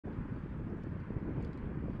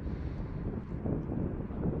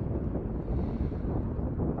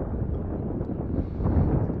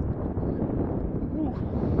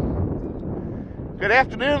Good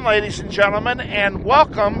afternoon, ladies and gentlemen, and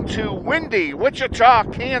welcome to windy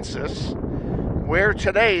Wichita, Kansas, where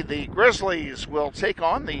today the Grizzlies will take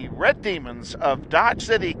on the Red Demons of Dodge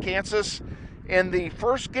City, Kansas, in the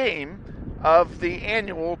first game of the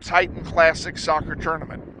annual Titan Classic Soccer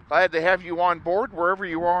Tournament. Glad to have you on board wherever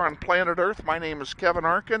you are on planet Earth. My name is Kevin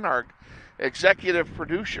Arkin. Our executive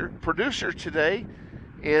producer today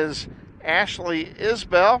is Ashley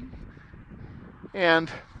Isbell,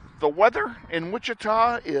 and the weather in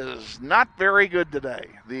Wichita is not very good today.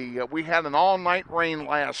 We had an all-night rain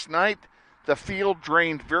last night. The field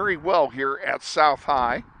drained very well here at South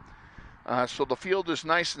High. So the field is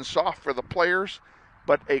nice and soft for the players,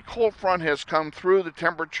 but a cold front has come through. The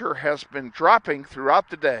temperature has been dropping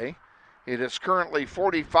throughout the day. It is currently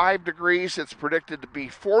 45 degrees. It's predicted to be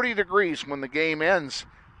 40 degrees when the game ends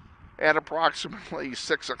at approximately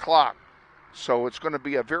 6 o'clock. So it's going to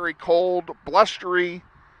be a very cold, blustery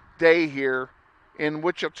day here in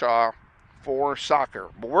Wichita for soccer.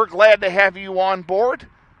 But we're glad to have you on board.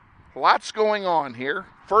 Lots going on here.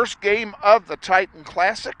 First game of the Titan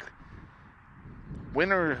Classic.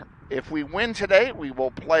 Winner, if we win today, we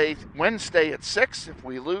will play Wednesday at 6. If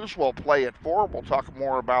we lose, we'll play at 4. We'll talk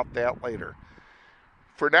more about that later.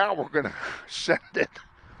 For now, we're going to send it,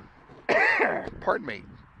 pardon me,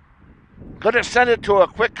 going to send it to a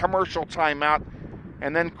quick commercial timeout,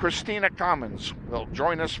 and then Christina Commons will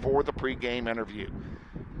join us for the pregame interview.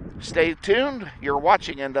 Stay tuned. You're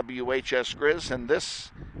watching NWHS Grizz, and this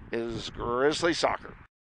is Grizzly Soccer.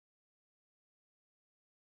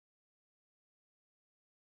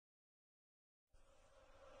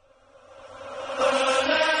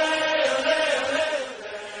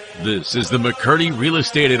 This is the McCurdy Real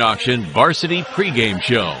Estate at Auction Varsity Pregame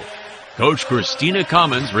Show. Coach Christina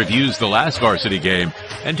Commons reviews the last varsity game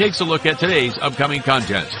and takes a look at today's upcoming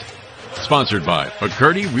contest. Sponsored by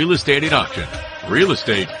McCurdy Real Estate at Auction. Real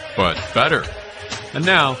estate, but better. And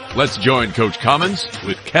now, let's join Coach Commons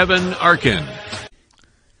with Kevin Arkin.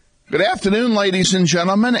 Good afternoon, ladies and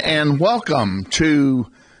gentlemen, and welcome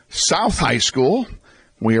to South High School.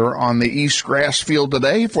 We are on the East Grass Field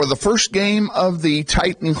today for the first game of the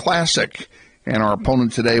Titan Classic. And our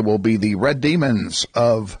opponent today will be the Red Demons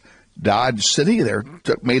of Dodge City. They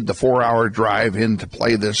made the 4-hour drive in to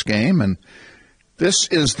play this game. And this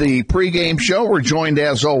is the pregame show. We're joined,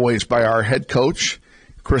 as always, by our head coach,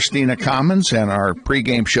 Christina Commons. And our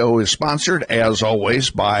pregame show is sponsored, as always,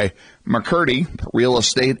 by McCurdy Real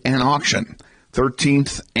Estate and Auction.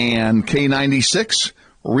 13th and K96,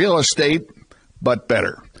 real estate, but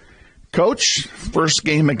better. Coach, first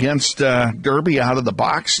game against Derby out of the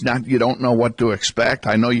box. You don't know what to expect.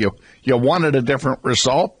 I know you wanted a different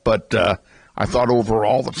result, but I thought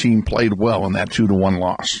overall the team played well in that 2-1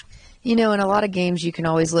 loss. You know, in a lot of games you can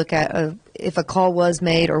always look at if a call was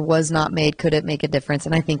made or was not made, could it make a difference?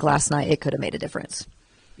 And I think last night it could have made a difference.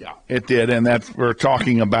 Yeah, it did, and we're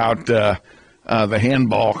talking about the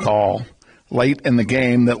handball call late in the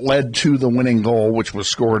game that led to the winning goal, which was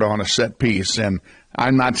scored on a set piece. And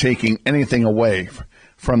I'm not taking anything away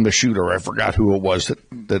from the shooter. I forgot who it was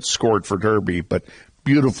that scored for Derby, but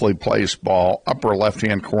beautifully placed ball, upper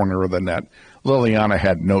left-hand corner of the net. Liliana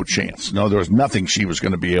had no chance. No, there was nothing she was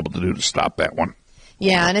going to be able to do to stop that one.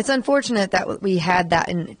 Yeah, and it's unfortunate that we had that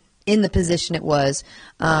in the position it was.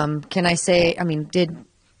 Can I say,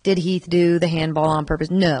 did Heath do the handball on purpose?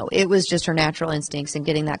 No, it was just her natural instincts, and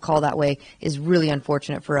getting that call that way is really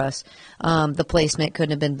unfortunate for us. The placement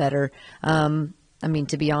couldn't have been better.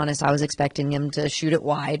 To be honest, I was expecting him to shoot it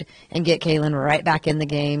wide and get Kaylin right back in the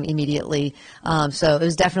game immediately. So it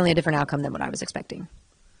was definitely a different outcome than what I was expecting.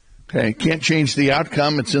 Okay, can't change the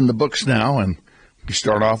outcome. It's in the books now, and we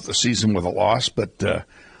start off the season with a loss. But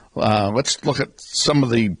let's look at some of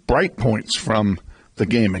the bright points from the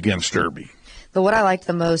game against Derby. But what I liked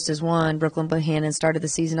the most is, one, Brooklyn Bohannon started the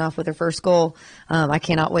season off with her first goal. I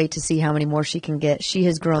cannot wait to see how many more she can get. She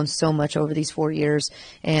has grown so much over these 4 years,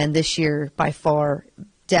 and this year, by far,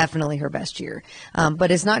 definitely her best year.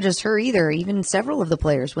 But it's not just her either. Even several of the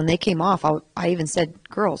players, when they came off, I even said,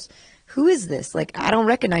 girls, who is this? I don't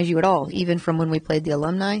recognize you at all, even from when we played the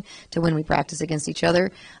alumni to when we practiced against each other.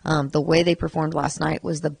 The way they performed last night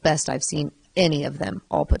was the best I've seen any of them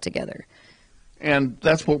all put together. And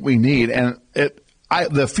that's what we need. And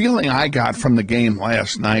the feeling I got from the game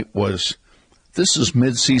last night was this is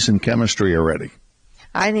mid-season chemistry already.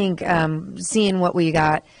 I think seeing what we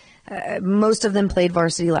got, most of them played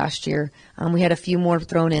varsity last year. We had a few more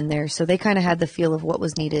thrown in there, so they kind of had the feel of what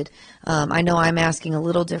was needed. I know I'm asking a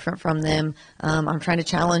little different from them. I'm trying to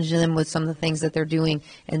challenge them with some of the things that they're doing,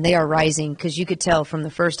 and they are rising, because you could tell from the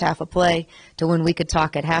first half of play to when we could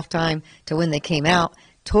talk at halftime to when they came out,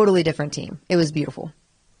 totally different team. It was beautiful.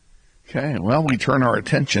 Okay, well, we turn our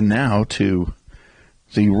attention now to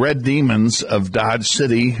the Red Demons of Dodge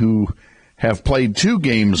City, who have played 2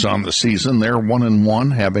 games on the season. They're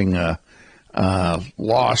 1-1, having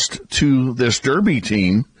lost to this Derby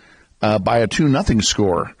team by a 2-0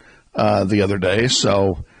 score the other day.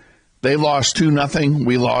 So they lost 2-0.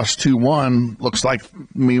 We lost 2-1. Looks like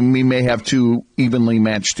we may have 2 evenly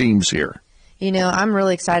matched teams here. I'm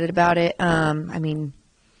really excited about it.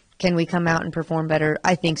 Can we come out and perform better?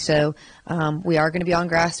 I think so. We are going to be on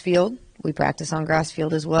grass field. We practice on grass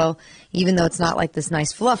field as well, even though it's not like this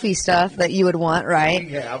nice fluffy stuff that you would want, right?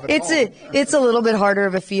 Yeah, it's a little bit harder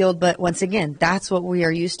of a field, but once again, that's what we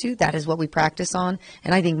are used to. That is what we practice on.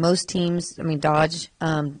 And I think most teams, Dodge,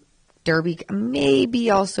 Derby may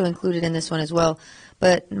be also included in this one as well,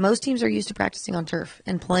 but most teams are used to practicing on turf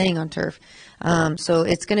and playing on turf. So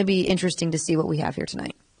it's going to be interesting to see what we have here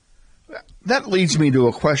tonight. That leads me to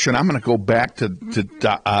a question. I'm going to go back to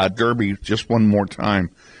Derby just one more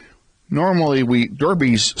time. Normally,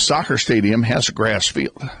 Derby's soccer stadium has a grass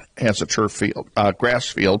field, has a turf field, grass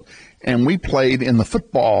field, and we played in the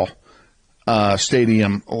football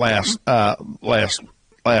stadium last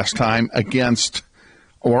time against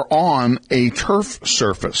or on a turf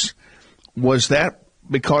surface. Was that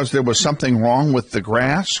because there was something wrong with the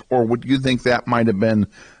grass, or would you think that might have been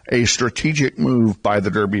a strategic move by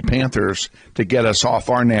the Derby Panthers to get us off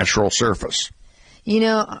our natural surface?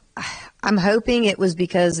 I'm hoping it was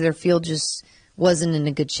because their field just wasn't in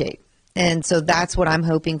a good shape. And so that's what I'm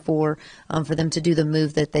hoping for them to do the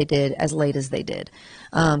move that they did as late as they did.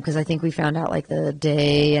 Because I think we found out like the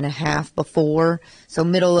day and a half before. So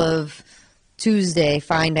middle of Tuesday,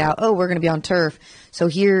 find out, we're going to be on turf. So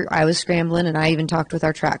here I was scrambling, and I even talked with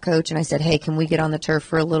our track coach, and I said, hey, can we get on the turf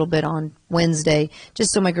for a little bit on Wednesday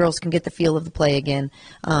just so my girls can get the feel of the play again?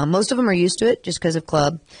 Most of them are used to it just because of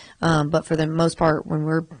club. But for the most part, when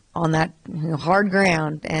we're on that hard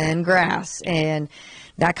ground and grass and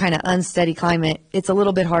that kind of unsteady climate, it's a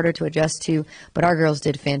little bit harder to adjust to, but our girls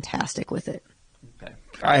did fantastic with it. Okay.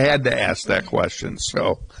 I had to ask that question.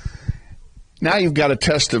 So now you've got a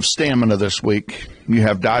test of stamina this week. You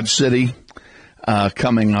have Dodge City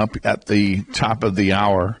coming up at the top of the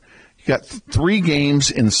hour. You got 3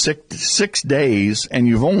 games in 6 days, and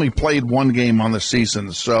you've only played 1 game on the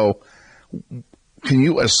season. So can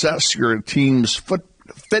you assess your team's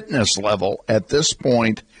fitness level at this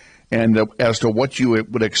point, and as to what you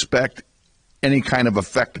would expect any kind of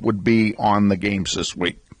effect would be on the games this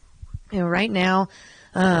week? Right now,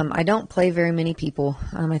 I don't play very many people.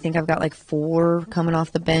 I think I've got like 4 coming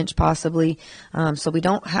off the bench possibly. So we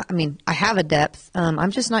don't I have a depth.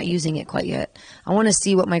 I'm just not using it quite yet. I want to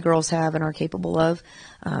see what my girls have and are capable of,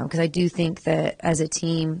 because I do think that as a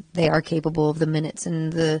team, they are capable of the minutes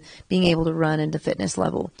and the being able to run into fitness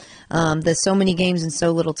level. The so many games in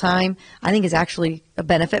so little time, I think is actually a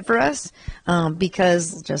benefit for us,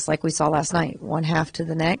 because just like we saw last night, one half to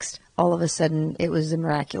the next, all of a sudden it was a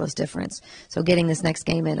miraculous difference. So getting this next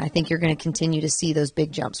game in, I think you're going to continue to see those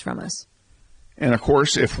big jumps from us. And, of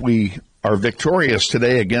course, if we are victorious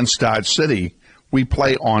today against Dodge City, we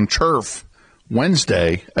play on turf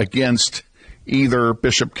Wednesday against either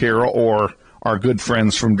Bishop Carroll or our good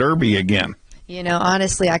friends from Derby again.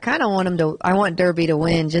 Honestly, I kind of want Derby to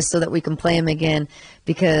win just so that we can play them again,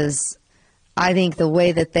 because I think the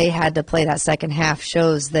way that they had to play that second half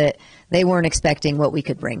shows that they weren't expecting what we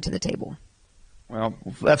could bring to the table. Well,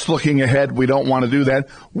 that's looking ahead. We don't want to do that.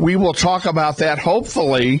 We will talk about that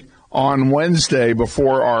hopefully on Wednesday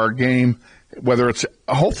before our game,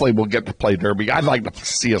 hopefully we'll get to play Derby. I'd like to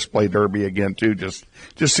see us play Derby again too, just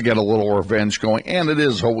to get a little revenge going. And it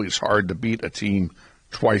is always hard to beat a team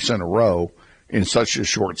twice in a row in such a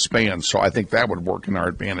short span. So I think that would work in our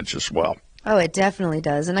advantage as well. Oh, it definitely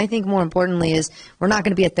does. And I think more importantly is we're not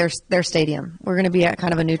going to be at their stadium. We're going to be at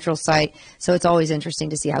kind of a neutral site. So it's always interesting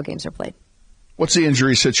to see how games are played. What's the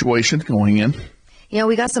injury situation going in?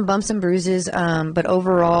 We got some bumps and bruises, but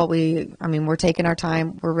overall, we're taking our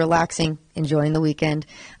time. We're relaxing, enjoying the weekend.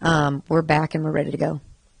 We're back and we're ready to go.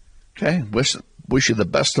 Okay. Wish you the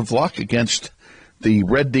best of luck against the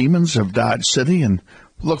Red Demons of Dodge City, and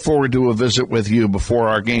look forward to a visit with you before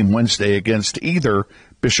our game Wednesday against either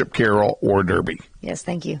Bishop Carroll or Derby. Yes,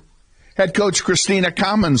 thank you. Head coach Christina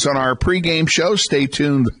Commons on our pregame show. Stay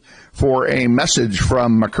tuned for a message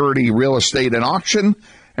from McCurdy Real Estate and Auction,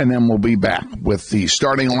 and then we'll be back with the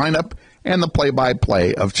starting lineup and the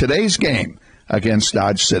play-by-play of today's game against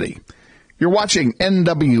Dodge City. You're watching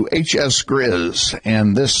NWHS Grizz,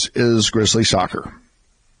 and this is Grizzly Soccer.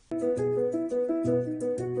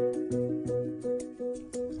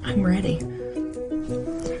 I'm ready.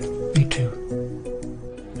 Me too.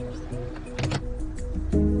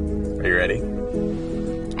 ready?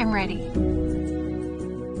 I'm ready.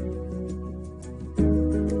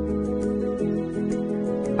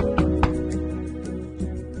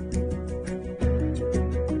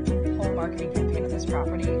 Whole marketing campaign of this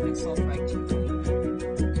property and sold right to you.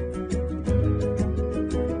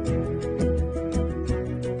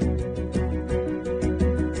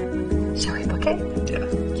 Shall we book it? Yeah.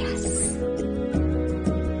 Yes.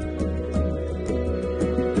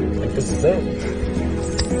 I think this is it.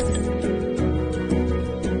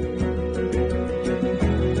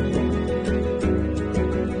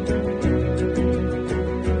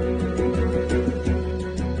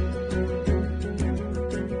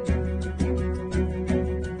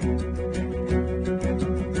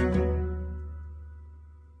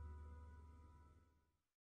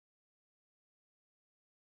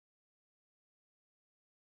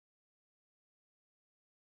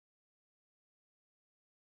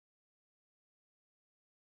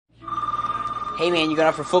 Hey man, you going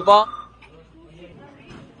out for football?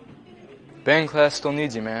 Band class still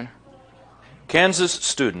needs you, man. Kansas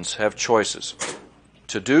students have choices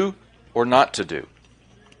to do or not to do.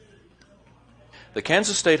 The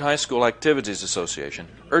Kansas State High School Activities Association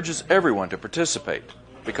urges everyone to participate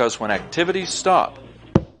because when activities stop,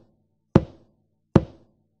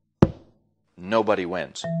 nobody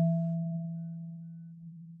wins.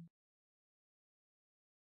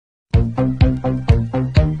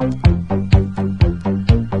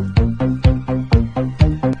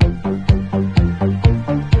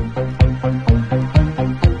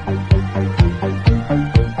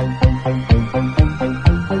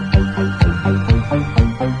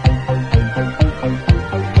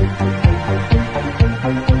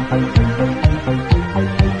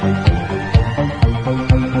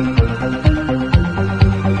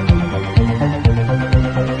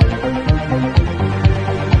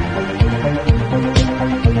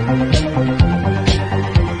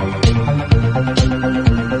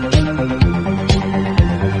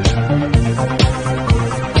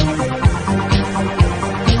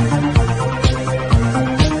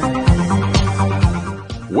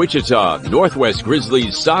 Wichita Northwest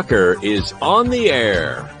Grizzlies soccer is on the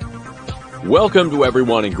air. Welcome to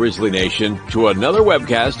everyone in Grizzly Nation to another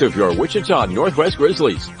webcast of your Wichita Northwest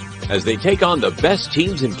Grizzlies as they take on the best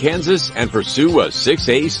teams in Kansas and pursue a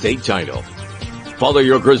 6A state title. Follow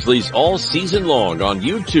your Grizzlies all season long on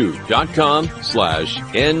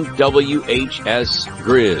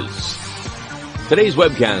youtube.com/NWHSGrizz. Today's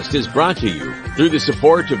webcast is brought to you through the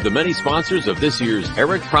support of the many sponsors of this year's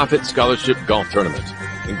Eric Profit Scholarship Golf Tournament,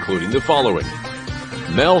 including the following: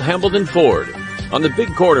 Mel Hambledon Ford on the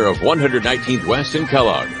big corner of 119th West in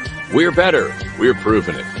Kellogg. We're better. We're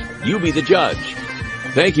proving it. You be the judge.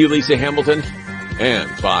 Thank you, Lisa Hamilton.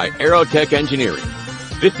 And by Aerotech Engineering,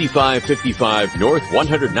 5555 North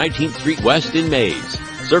 119th Street West in Mays,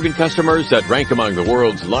 serving customers that rank among the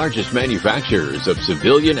world's largest manufacturers of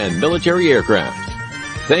civilian and military aircraft.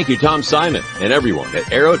 Thank you, Tom Simon and everyone at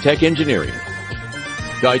Aerotech Engineering.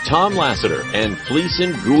 By Tom Lassiter and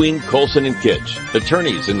Fleeson, Gooing, Colson, and Kitch,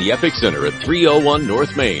 attorneys in the Epic Center at 301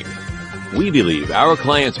 North Main. We believe our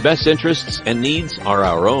clients' best interests and needs are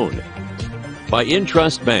our own. By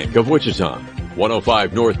Intrust Bank of Wichita,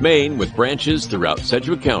 105 North Main with branches throughout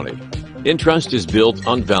Sedgwick County. Intrust is built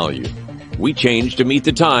on value. We change to meet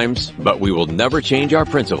the times, but we will never change our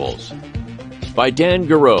principles. By Dan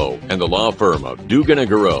Garreau and the law firm of Dugan &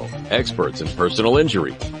 Garreau, experts in personal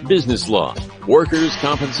injury, business law, workers'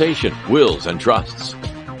 compensation, wills, and trusts.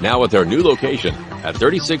 Now at their new location at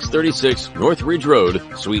 3636 North Ridge Road,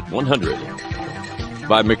 Suite 100.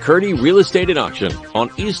 By McCurdy Real Estate and Auction on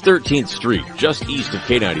East 13th Street, just east of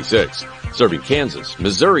K96, serving Kansas,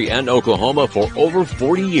 Missouri, and Oklahoma for over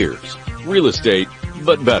 40 years. Real estate,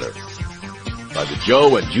 but better. By the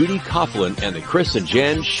Joe and Judy Coughlin and the Chris and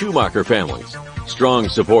Jan Schumacher families, strong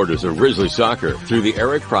supporters of Grizzly soccer through the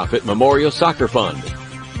Eric Profit Memorial Soccer Fund.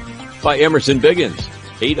 By Emerson Biggins,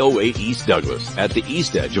 808 East Douglas at the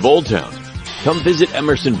east edge of Old Town. Come visit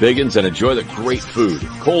Emerson Biggins and enjoy the great food,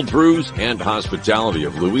 cold brews, and hospitality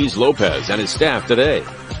of Luis Lopez and his staff today.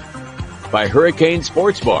 By Hurricane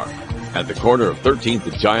Sports Bar at the corner of 13th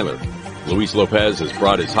and Tyler. Luis Lopez has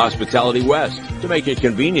brought his hospitality west to make it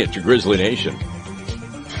convenient to Grizzly Nation.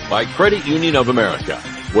 By Credit Union of America,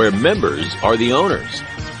 where members are the owners.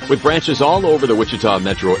 With branches all over the Wichita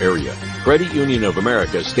metro area, Credit Union of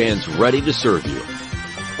America stands ready to serve you.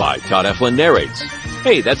 By Todd Eflin Narrates.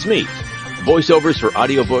 Hey, that's me. Voiceovers for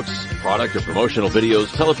audiobooks, product or promotional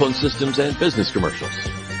videos, telephone systems, and business commercials.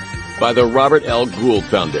 By the Robert L. Gould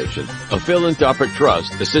Foundation, a philanthropic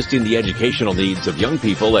trust assisting the educational needs of young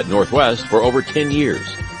people at Northwest for over 10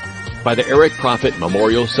 years. by the Eric Profit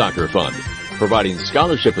Memorial Soccer Fund, providing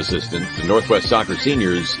scholarship assistance to Northwest soccer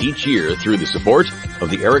seniors each year through the support of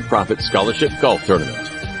the Eric Profit Scholarship Golf Tournament.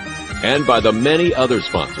 And by the many other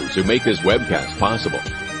sponsors who make this webcast possible.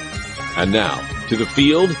 And now, to the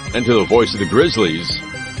field and to the voice of the Grizzlies,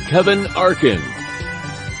 Kevin Arkin.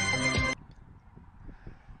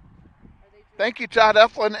 Thank you, Todd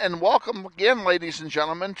Eflin, and welcome again, ladies and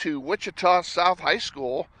gentlemen, to Wichita South High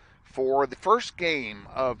School for the first game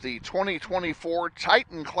of the 2024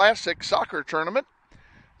 Titan Classic Soccer Tournament.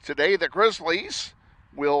 Today, the Grizzlies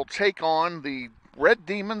will take on the Red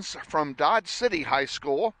Demons from Dodge City High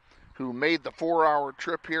School, who made the 4-hour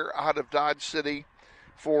trip here out of Dodge City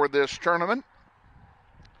for this tournament.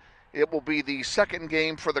 It will be the second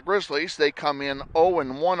game for the Grizzlies. They come in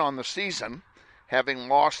 0-1 on the season, having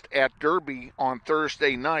lost at Derby on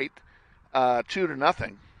Thursday night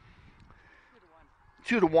 2-0.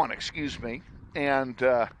 2-1, excuse me. And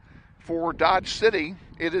for Dodge City,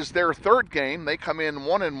 it is their third game. They come in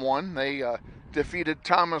 1-1. They defeated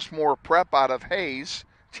Thomas More Prep out of Hayes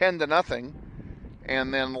 10-0,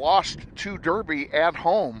 and then lost to Derby at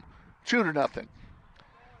home 2-0.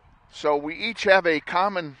 So we each have a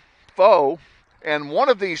common foe, and one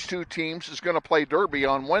of these two teams is going to play Derby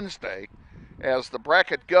on Wednesday. As the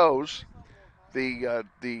bracket goes, the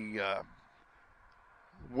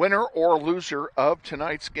winner or loser of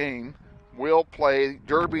tonight's game will play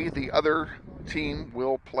Derby. The other team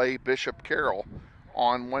will play Bishop Carroll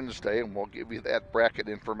on Wednesday, and we'll give you that bracket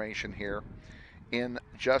information here in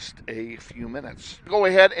just a few minutes. Go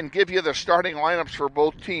ahead and give you the starting lineups for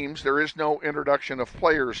both teams. There is no introduction of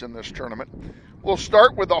players in this tournament. We'll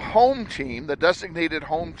start with the home team. The designated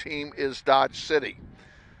home team is Dodge City.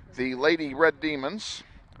 The Lady Red Demons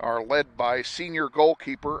are led by senior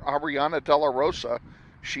goalkeeper Ariana De La Rosa.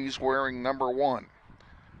 She's wearing number 1.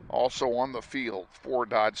 Also on the field for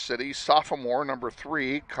Dodge City, sophomore number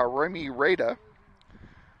 3, Karemi Reda.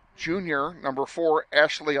 Junior number 4,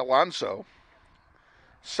 Ashley Alonso.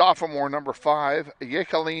 Sophomore number 5,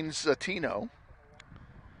 Jacqueline Zatino.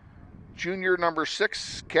 Junior number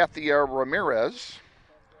 6, Kathia Ramirez.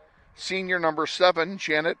 Senior number 7,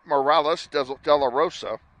 Janet Morales de la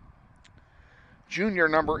Rosa. Junior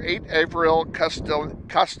number 8, Avril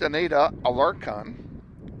Castaneda Alarcon.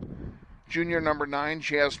 Junior number 9,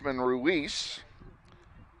 Jasmine Ruiz.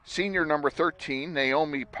 Senior number 13,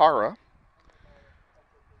 Naomi Parra.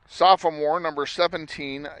 Sophomore number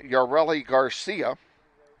 17, Yareli Garcia.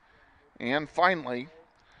 And finally,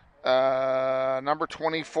 number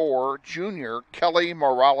 24, junior Kelly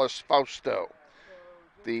Morales Fausto.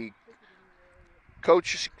 The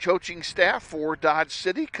coaching staff for Dodge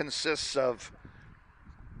City consists of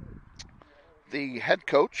the head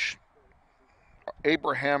coach,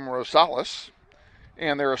 Abraham Rosales,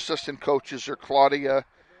 and their assistant coaches are Claudia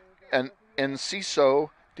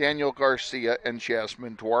Enciso, Daniel Garcia, and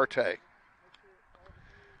Jasmine Duarte.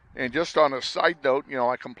 And just on a side note,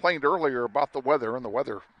 I complained earlier about the weather, and the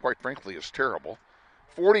weather, quite frankly, is terrible.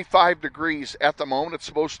 45 degrees at the moment. It's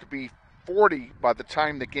supposed to be 40 by the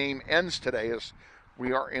time the game ends today, as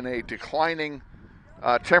we are in a declining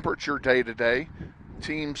temperature day today.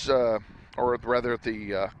 Teams, a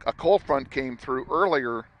cold front came through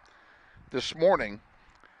earlier this morning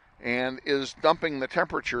and is dumping the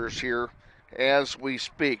temperatures here as we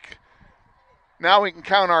speak. Now we can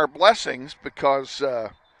count our blessings because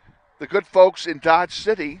the good folks in Dodge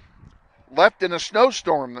City left in a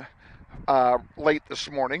snowstorm late this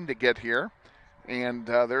morning to get here, and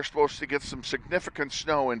they're supposed to get some significant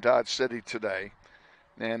snow in Dodge City today.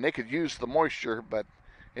 And they could use the moisture, but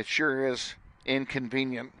it sure is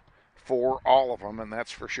inconvenient for all of them, and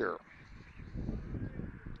that's for sure.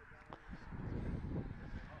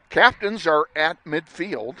 Captains are at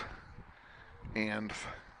midfield and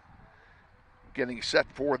getting set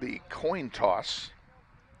for the coin toss.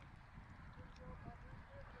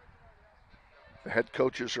 The head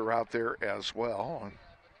coaches are out there as well,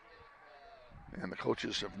 and the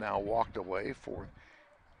coaches have now walked away. For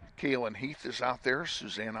Kaylin Heath is out there,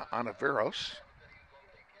 Susanna Anaveros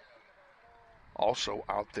also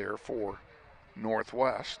out there for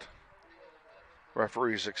Northwest.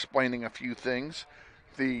 Referee's explaining a few things.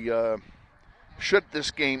 Should this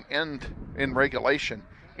game end in regulation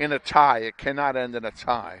in a tie, it cannot end in a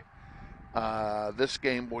tie. This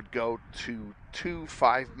game would go to 2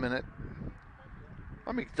 5-minute.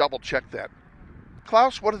 Let me double check that.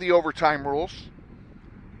 Klaus, what are the overtime rules?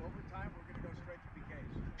 Overtime, we're going to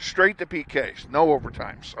go Straight to PKs, no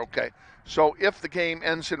overtimes. Okay. So if the game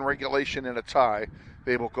ends in regulation in a tie,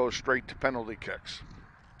 they will go straight to penalty kicks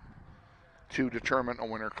to determine a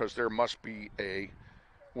winner, because there must be a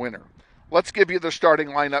winner. Let's give you the starting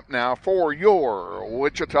lineup now for your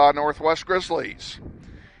Wichita Northwest Grizzlies.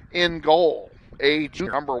 In goal,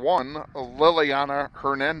 number 1, Liliana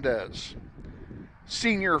Hernandez.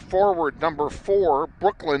 Senior forward number 4,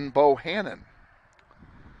 Brooklyn Bohannon.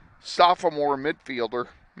 Sophomore midfielder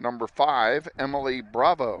number 5, Emily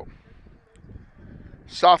Bravo.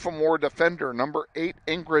 Sophomore defender number 8,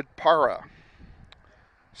 Ingrid Parra.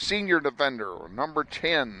 Senior defender number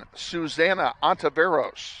 10, Susana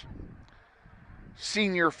Ontiveros.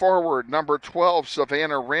 Senior forward number 12,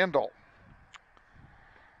 Savannah Randall.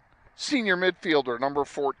 Senior midfielder number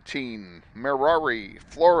 14, Merari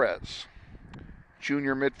Flores.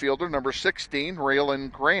 Junior midfielder number 16,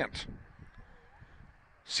 Raylan Grant.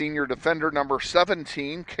 Senior defender number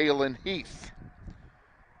 17, Kaylin Heath.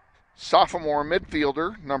 Sophomore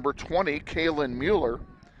midfielder number 20, Kaylin Mueller.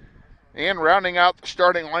 And rounding out the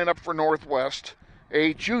starting lineup for Northwest,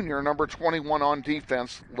 a junior number 21 on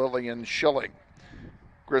defense, Lillian Schilling.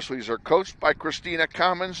 Grizzlies are coached by Christina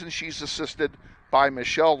Commons, and she's assisted by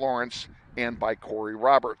Michelle Lawrence and by Corey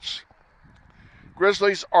Roberts.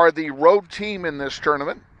 Grizzlies are the road team in this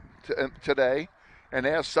tournament today, and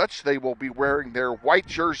as such, they will be wearing their white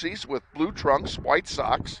jerseys with blue trunks, white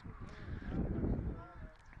socks.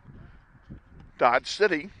 Dodge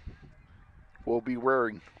City will be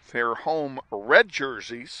wearing their home red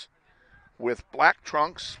jerseys with black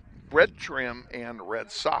trunks, red trim, and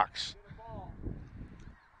red socks.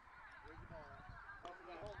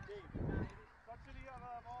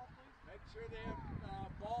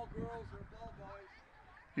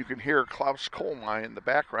 You can hear Klaus Kohlmeier in the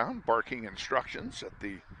background barking instructions at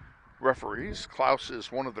the referees. Klaus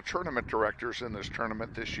is one of the tournament directors in this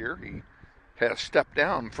tournament this year. He has stepped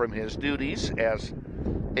down from his duties as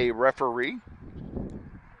a referee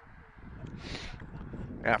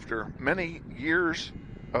after many years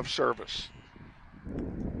of service.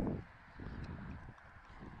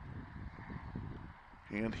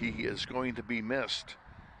 And he is going to be missed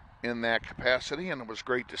in that capacity, and it was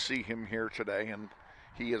great to see him here today. And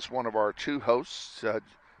he is one of our two hosts,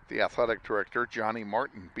 the athletic director, Johnny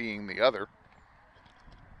Martin, being the other.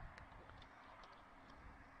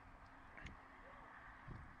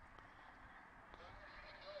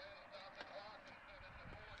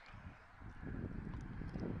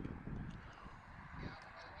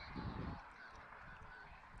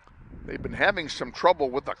 They've been having some trouble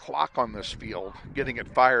with the clock on this field, getting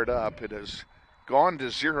it fired up. It has gone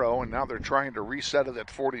to 0, and now they're trying to reset it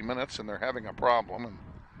at 40 minutes, and they're having a problem. And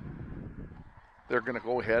they're going to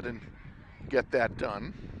go ahead and get that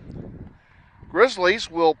done.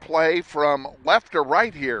 Grizzlies will play from left to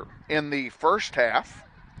right here in the first half.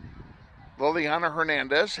 Liliana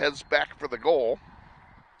Hernandez heads back for the goal.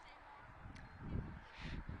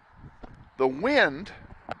 The wind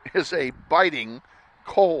is a biting,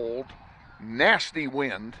 cold, nasty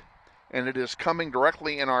wind, and it is coming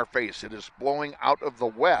directly in our face. It is blowing out of the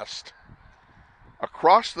west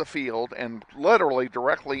across the field and literally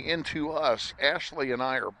directly into us. Ashley and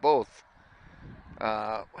I are both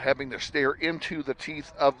having to stare into the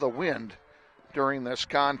teeth of the wind during this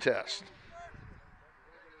contest.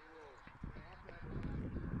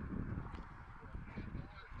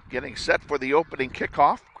 Getting set for the opening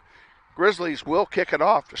kickoff. Grizzlies will kick it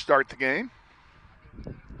off to start the game.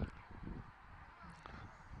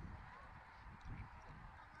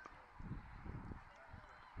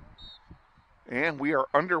 And we are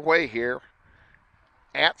underway here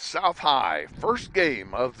at South High. First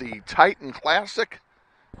game of the Titan Classic.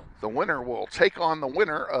 The winner will take on the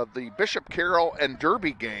winner of the Bishop Carroll and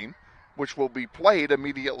Derby game, which will be played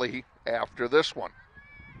immediately after this one.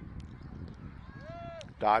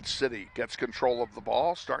 Dodge City gets control of the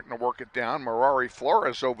ball, starting to work it down. Merari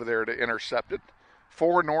Flores over there to intercept it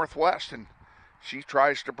for Northwest, and she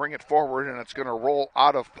tries to bring it forward, and it's going to roll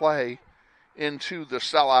out of play into the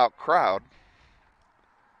sellout crowd.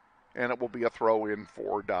 And it will be a throw in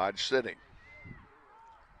for Dodge City.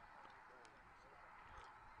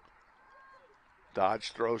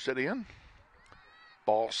 Dodge throws it in.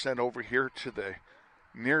 Ball sent over here to the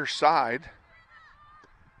near side.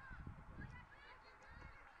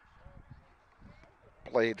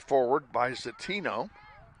 Played forward by Zatino.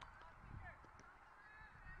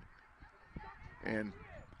 And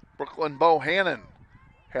Brooklyn Bohannon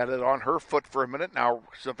had it on her foot for a minute. Now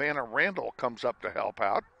Savannah Randall comes up to help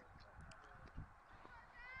out.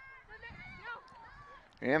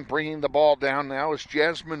 And bringing the ball down now is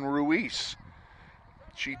Jasmine Ruiz.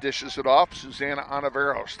 She dishes it off. Susana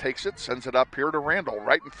Ontiveros takes it, sends it up here to Randall,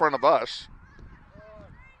 right in front of us.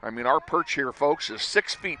 I mean, our perch here, folks, is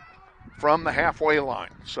 6 feet from the halfway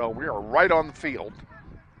line. So we are right on the field.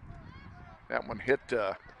 That one hit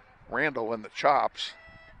Randall in the chops.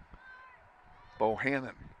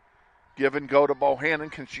 Bohannon. Give and go to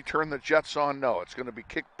Bohannon. Can she turn the Jets on? No. It's going to be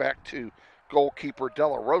kicked back to goalkeeper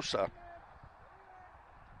Della Rosa.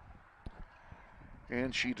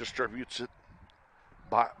 And she distributes it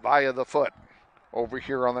via the foot. Over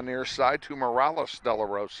here on the near side to Morales Della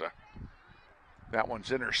Rosa. That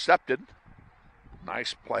one's intercepted.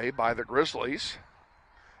 Nice play by the Grizzlies.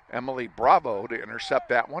 Emily Bravo to intercept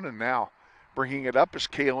that one, and now bringing it up is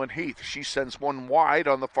Kaylin Heath. She sends one wide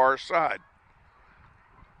on the far side.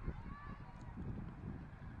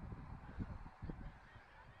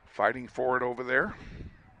 Fighting for it over there.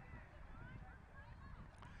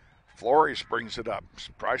 Flores brings it up.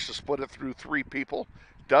 Tries to split it through three people.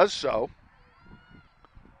 Does so.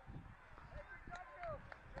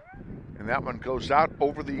 And that one goes out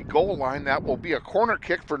over the goal line. That will be a corner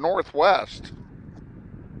kick for Northwest.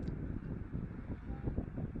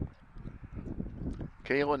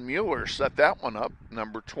 Kaylin Mueller set that one up,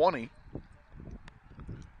 number 20.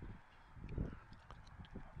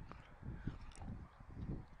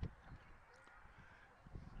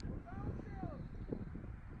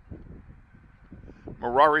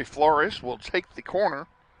 Mirari Flores will take the corner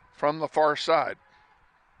from the far side.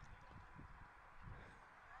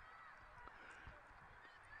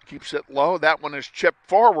 Keeps it low. That one is chipped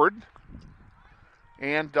forward.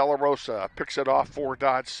 And Della Rosa picks it off for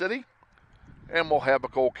Dodge City. And we'll have a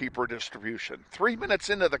goalkeeper distribution. 3 minutes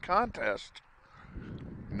into the contest.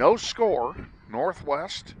 No score.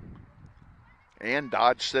 Northwest and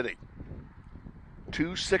Dodge City. Two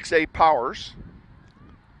 6A powers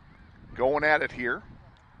going at it here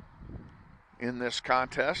in this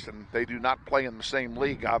contest. And they do not play in the same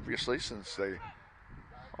league, obviously, since they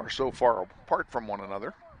are so far apart from one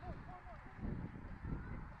another.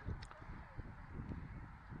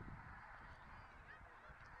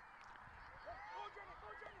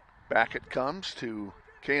 Back it comes to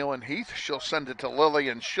Kaylin Heath. She'll send it to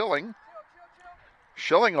Lillian Schilling.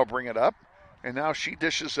 Schilling will bring it up, and now she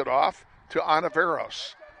dishes it off to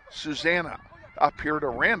Anaveros. Susanna up here to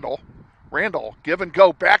Randall. Randall, give and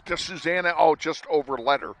go back to Susanna. Oh, just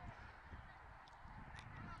overlet her.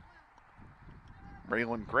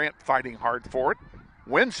 Raylan Grant fighting hard for it.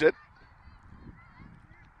 Wins it.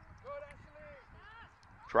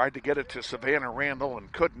 Tried to get it to Savannah Randall and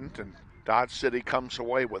couldn't, and Dodge City comes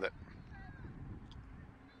away with it.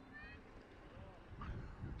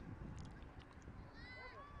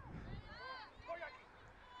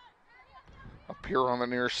 Up here on the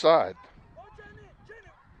near side.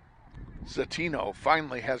 Zatino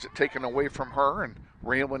finally has it taken away from her, and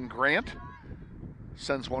Raylan Grant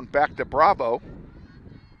sends one back to Bravo.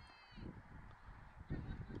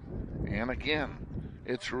 And again,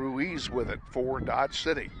 it's Ruiz with it for Dodge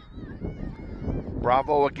City.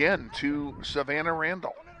 Bravo again to Savannah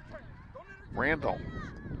Randall. Randall.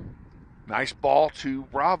 Nice ball to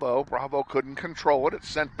Bravo. Bravo couldn't control it. It's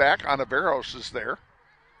sent back. Anaveros is there.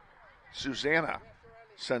 Susanna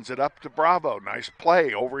sends it up to Bravo. Nice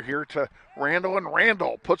play over here to Randall, and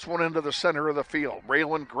Randall puts one into the center of the field.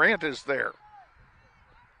 Raylan Grant is there.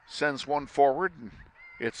 Sends one forward, and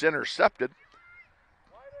it's intercepted.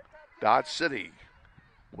 Dodge City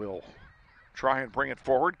will try and bring it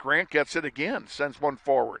forward. Grant gets it again, sends one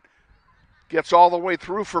forward. Gets all the way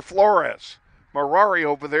through for Flores. Marari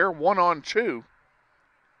over there, 1-on-2.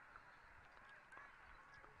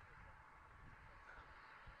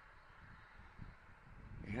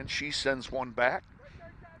 And she sends one back.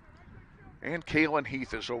 And Kaylin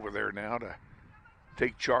Heath is over there now to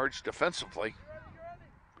take charge defensively.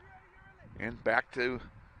 And back to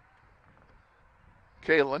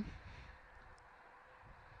Kaylin.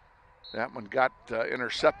 That one got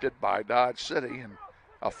intercepted by Dodge City, and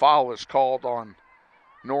a foul is called on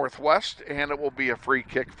Northwest, and it will be a free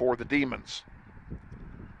kick for the Demons.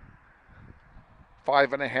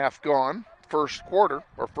 5.5 gone, first quarter,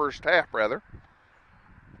 or first half rather.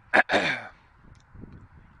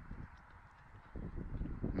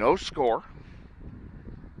 No score.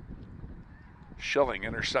 Schilling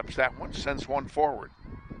intercepts that one, sends one forward.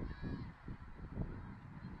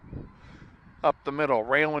 Up the middle,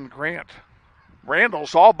 Raylan Grant.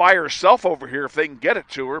 Randall's all by herself over here if they can get it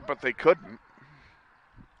to her, but they couldn't.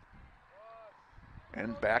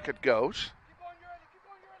 And back it goes.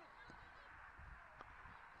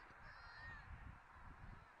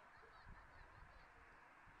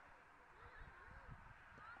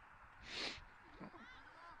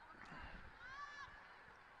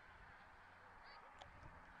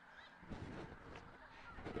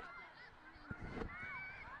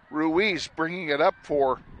 Ruiz bringing it up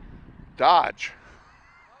for Dodge.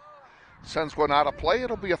 Sends one out of play.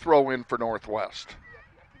 It'll be a throw in for Northwest.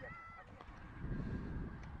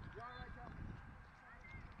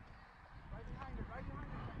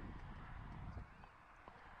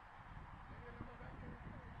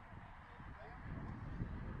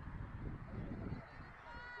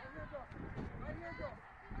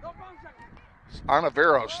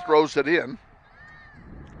 Ontiveros throws it in.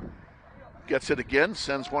 Gets it again,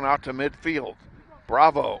 sends one out to midfield.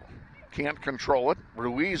 Bravo can't control it.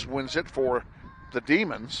 Ruiz wins it for the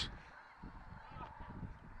Demons.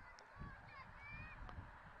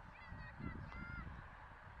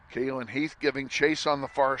 Kaylin Heath giving chase on the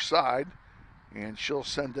far side, and she'll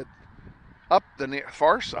send it up the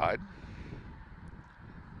far side.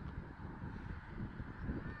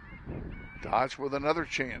 Dodge with another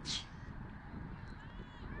chance.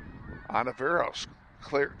 Ontiveros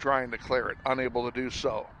trying to clear it, unable to do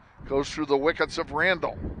so. Goes through the wickets of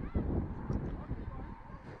Randall.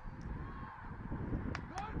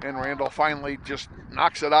 And Randall finally just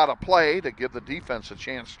knocks it out of play to give the defense a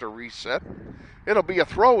chance to reset. It'll be a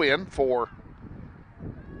throw in for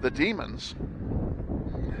the Demons.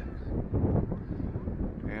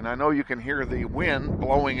 And I know you can hear the wind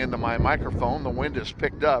blowing into my microphone. The wind has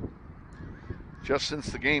picked up just since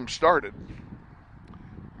the game started.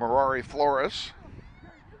 Merari Flores.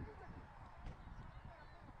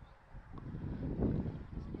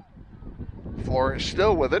 Flores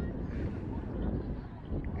still with it.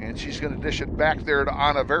 And she's going to dish it back there to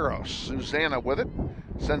Ontiveros. Susanna with it.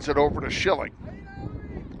 Sends it over to Schilling.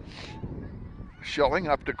 Schilling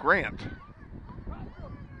up to Grant.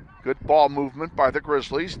 Good ball movement by the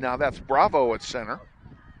Grizzlies. Now that's Bravo at center.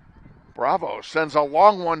 Bravo sends a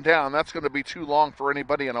long one down. That's going to be too long for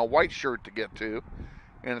anybody in a white shirt to get to.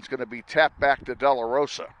 And it's going to be tapped back to De La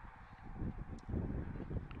Rosa.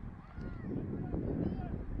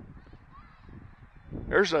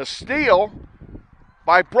 There's a steal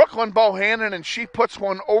by Brooklyn Bohannon, and she puts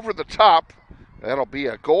one over the top. That'll be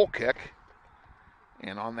a goal kick.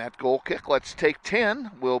 And on that goal kick, let's take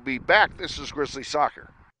 10. We'll be back. This is Grizzly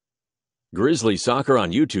Soccer. Grizzly Soccer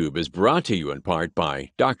on YouTube is brought to you in part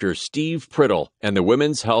by Dr. Steve Priddle and the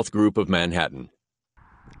Women's Health Group of Manhattan.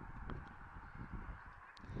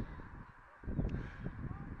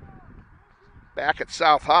 Back at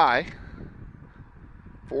South High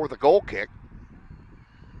for the goal kick.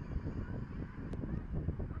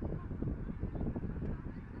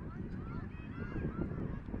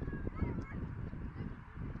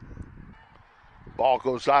 Ball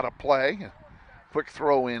goes out of play. Quick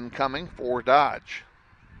throw in coming for Dodge.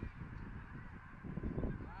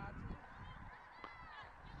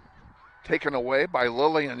 Taken away by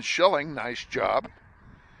Lillian Schilling. Nice job.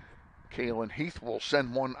 Kaylin Heath will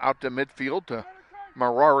send one out to midfield to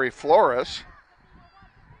Merari Flores.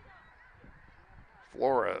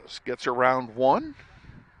 Flores gets around one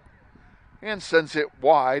and sends it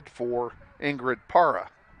wide for Ingrid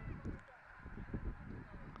Para.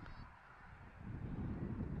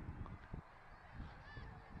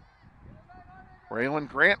 Raylan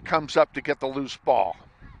Grant comes up to get the loose ball.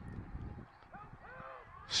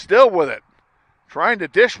 Still with it. Trying to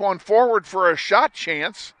dish one forward for a shot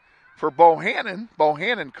chance for Bohannon.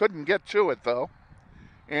 Bohannon couldn't get to it, though.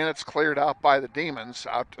 And it's cleared out by the Demons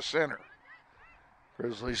out to center.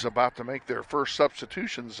 Grizzlies about to make their first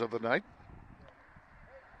substitutions of the night.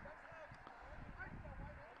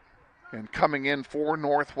 And coming in for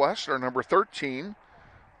Northwest are number 13,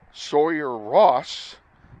 Sawyer Ross,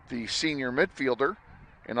 the senior midfielder,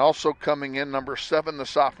 and also coming in number 7, the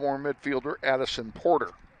sophomore midfielder, Addison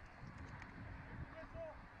Porter.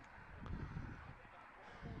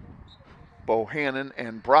 Bohannon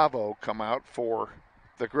and Bravo come out for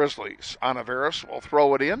the Grizzlies. Ontiveros will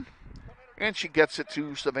throw it in, and she gets it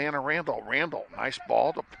to Savannah Randall. Randall, nice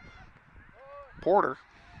ball to Porter.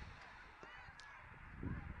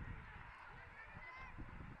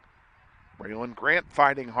 Raylan Grant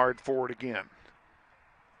fighting hard for it again.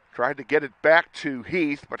 Tried to get it back to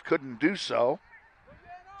Heath, but couldn't do so.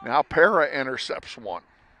 Now Para intercepts one.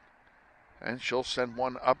 And she'll send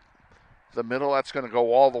one up the middle. That's going to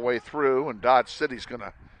go all the way through, and Dodge City's going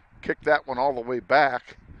to kick that one all the way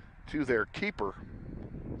back to their keeper.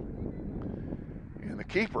 And the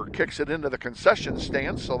keeper kicks it into the concession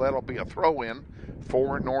stand, so that'll be a throw-in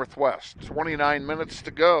for Northwest. 29 minutes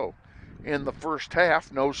to go in the first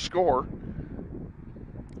half. No score.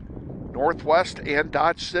 Northwest and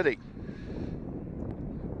Dodge City.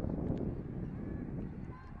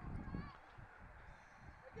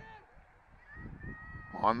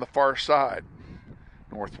 On the far side,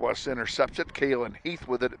 Northwest intercepts it. Kaylin Heath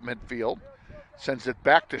with it at midfield. Sends it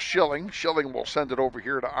back to Schilling. Schilling will send it over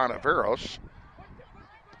here to Ontiveros.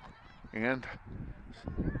 And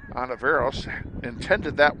Ontiveros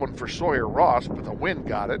intended that one for Sawyer Ross, but the wind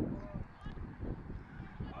got it.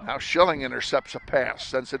 Now Schilling intercepts a pass,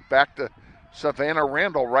 sends it back to Savannah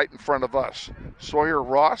Randall right in front of us. Sawyer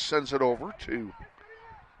Ross sends it over to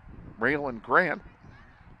Raylan Grant.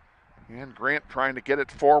 And Grant trying to get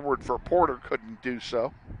it forward for Porter, couldn't do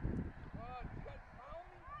so.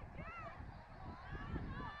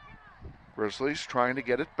 Grizzlies trying to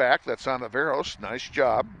get it back. That's on Averos. Nice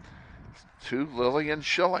job to Lillian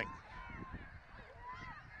Schilling.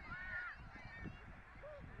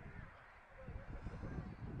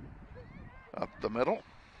 Up the middle.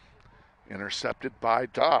 Intercepted by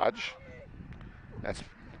Dodge. That's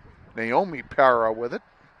Naomi Para with it.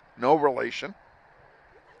 No relation.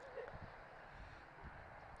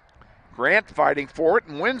 Grant fighting for it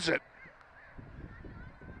and wins it.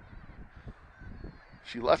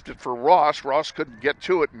 She left it for Ross. Ross couldn't get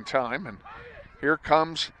to it in time. And here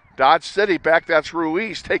comes Dodge City back. That's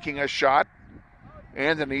Ruiz taking a shot.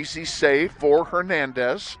 And an easy save for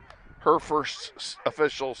Hernandez. Her first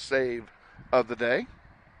official save of the day.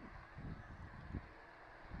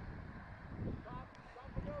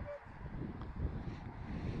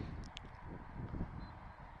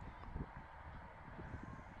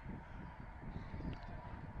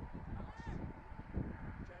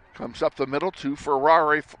 Comes up the middle to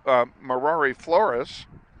Marari Flores.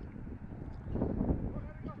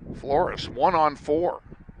 Flores, 1-on-4.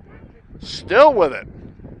 Still with it.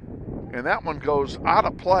 And that one goes out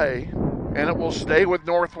of play, and it will stay with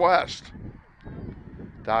Northwest.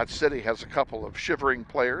 Dodge City has a couple of shivering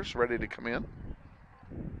players ready to come in.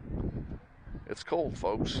 It's cold,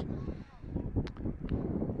 folks.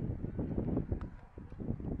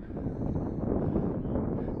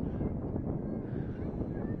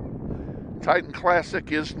 Titan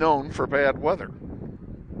Classic is known for bad weather.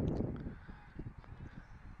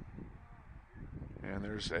 And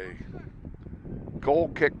there's a goal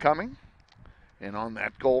kick coming. And on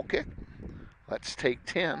that goal kick, let's take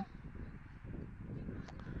 10.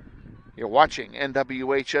 You're watching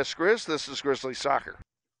NWHS Grizz. This is Grizzly Soccer.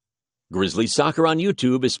 Grizzly Soccer on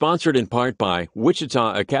YouTube is sponsored in part by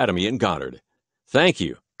Wichita Academy in Goddard. Thank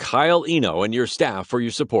you, Kyle Eno and your staff, for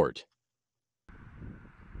your support.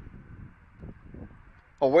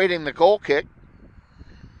 Awaiting the goal kick.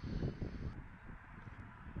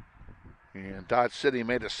 And Dodge City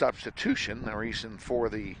made a substitution, the reason for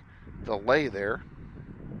the delay there.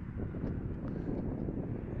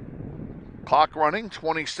 Clock running,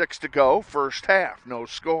 26 to go, first half, no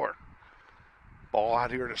score. Ball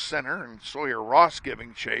out here to center, and Sawyer Ross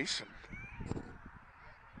giving chase.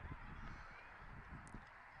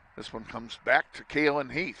 This one comes back to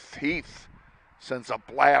Kaylin Heath. Heath sends a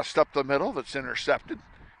blast up the middle that's intercepted.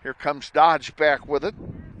 Here comes Dodge back with it.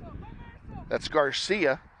 That's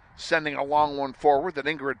Garcia sending a long one forward that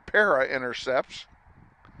Ingrid Para intercepts.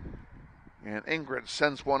 And Ingrid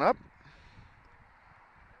sends one up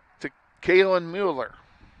to Kaylin Mueller.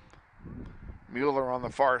 Mueller on the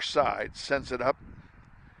far side sends it up.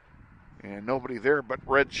 And nobody there but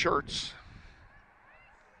red shirts.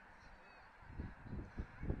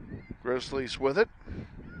 Grizzlies with it.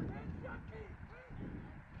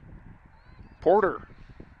 Porter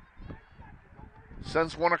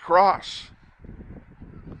sends one across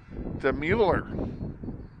to Mueller.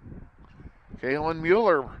 Kaylin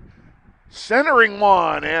Mueller centering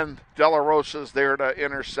one, and De La Rosa's there to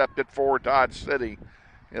intercept it for Dodge City.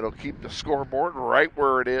 It'll keep the scoreboard right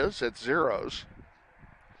where it is at zeros.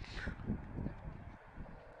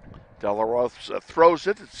 De La Rosa throws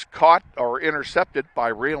it. It's caught or intercepted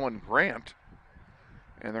by Raylan Grant.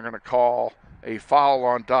 And they're going to call a foul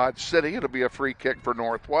on Dodge City. It'll be a free kick for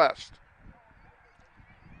Northwest.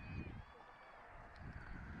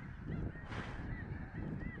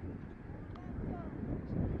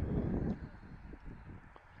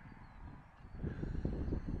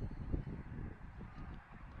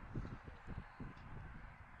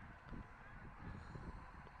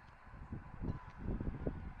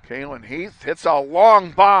 Kaylin Heath hits a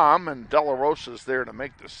long bomb, and De La Rosa's there to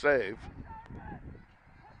make the save.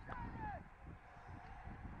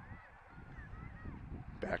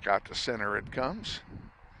 Back out to center it comes.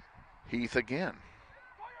 Heath again.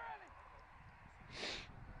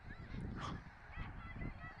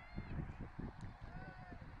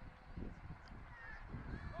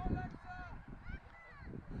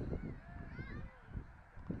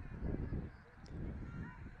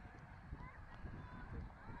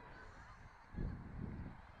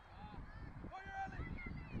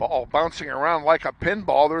 Ball bouncing around like a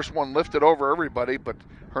pinball. There's one lifted over everybody, but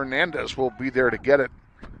Hernandez will be there to get it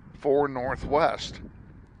for Northwest.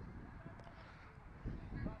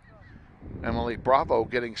 Emily Bravo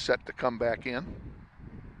getting set to come back in.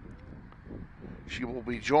 She will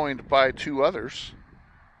be joined by two others.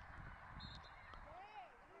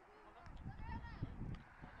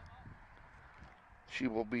 She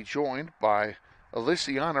will be joined by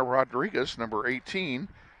Aliciana Rodriguez, number 18,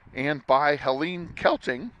 and by Helene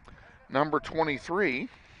Kelting, number 23.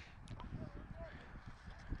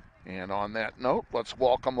 And on that note, let's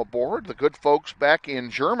welcome aboard the good folks back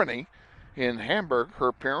in Germany, in Hamburg.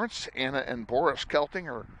 Her parents, Anna and Boris Kelting,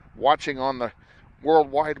 are watching on the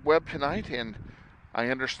World Wide Web tonight, and I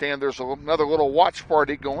understand there's another little watch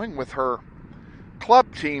party going with her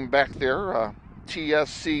club team back there,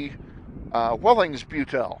 TSC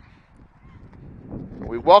Wellingsbutel.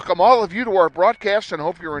 We welcome all of you to our broadcast and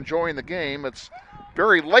hope you're enjoying the game. It's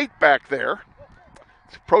very late back there.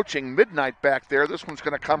 It's approaching midnight back there. This one's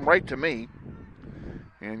going to come right to me.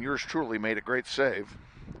 And yours truly made a great save.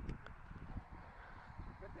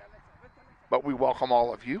 But we welcome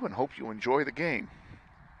all of you and hope you enjoy the game.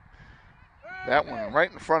 That one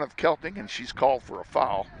right in front of Kelting, and she's called for a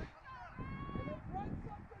foul.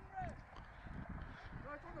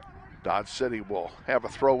 Dodge City will have a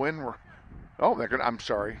throw in. Oh, they're going. I'm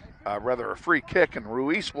sorry. Rather a free kick, and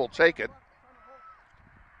Ruiz will take it.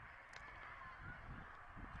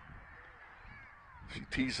 She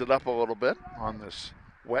tees it up a little bit on this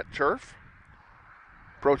wet turf.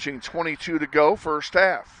 Approaching 22 to go, first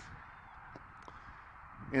half.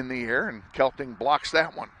 In the air, and Kelting blocks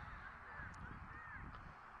that one.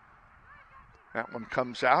 That one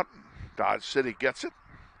comes out, and Dodge City gets it.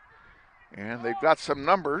 And they've got some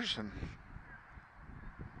numbers, and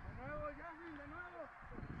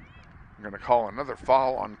I'm going to call another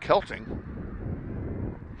foul on Kelting.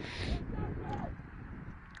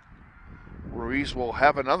 Ruiz will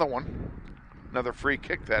have another one. Another free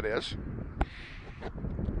kick, that is.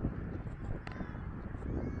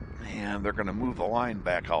 And they're going to move the line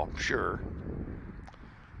back, I'm sure.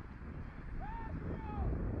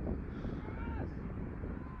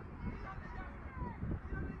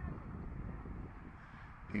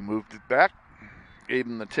 He moved it back, gave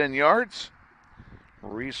him the 10 yards.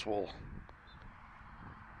 Ruiz will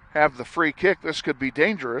have the free kick. This could be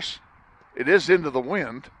dangerous. It is into the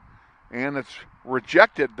wind. And it's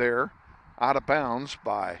rejected there, out of bounds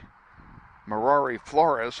by Mirari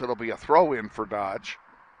Flores. It'll be a throw-in for Dodge.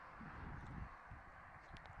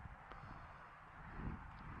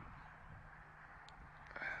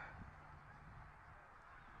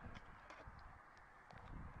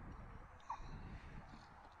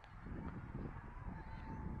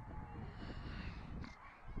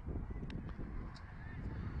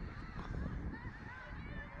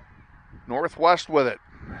 Northwest with it.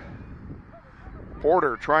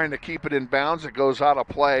 Porter trying to keep it in bounds. It goes out of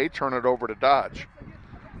play. Turn it over to Dodge.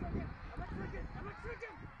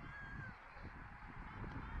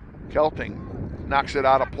 Kelting knocks it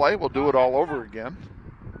out of play. We'll do it all over again.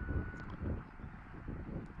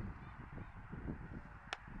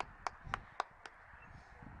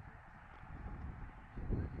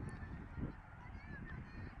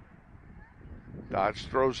 Dodge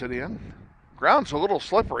throws it in. Ground's a little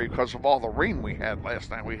slippery because of all the rain we had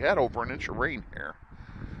last night. We had over an inch of rain here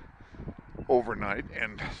overnight,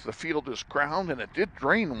 and the field is ground, and it did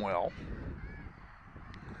drain well,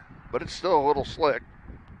 but it's still a little slick.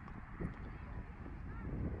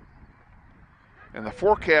 And the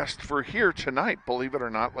forecast for here tonight, believe it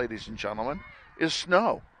or not, ladies and gentlemen, is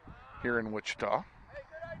snow here in Wichita.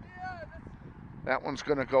 That one's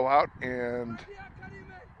going to go out and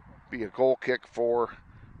be a goal kick for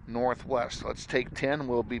Northwest. Let's take 10.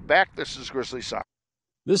 We'll be back. This is Grizzly Soccer.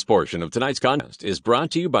 This portion of tonight's contest is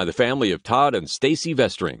brought to you by the family of Todd and Stacy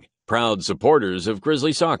Vestring, proud supporters of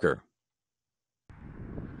Grizzly Soccer.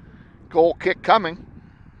 Goal kick coming.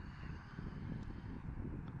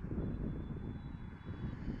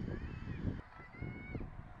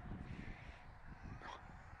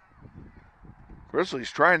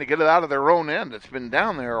 Grizzlies trying to get it out of their own end. It's been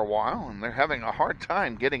down there a while, and they're having a hard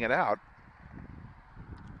time getting it out.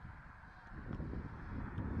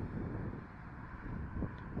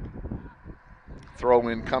 Throw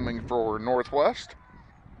in coming for Northwest.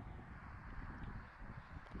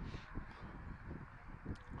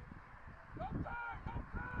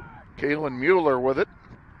 Kaylin Mueller with it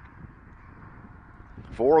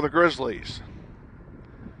for the Grizzlies.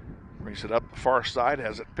 Brings it up the far side,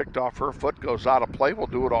 has it picked off her foot, goes out of play. We'll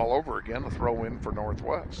do it all over again. A throw in for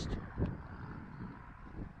Northwest.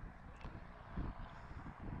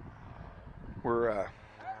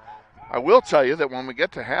 I will tell you that when we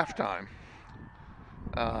get to halftime,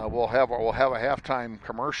 we'll have a halftime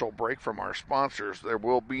commercial break from our sponsors. There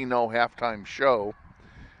will be no halftime show.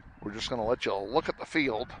 We're just going to let you look at the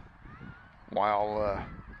field while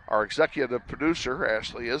our executive producer,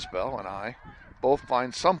 Ashley Isbell, and I both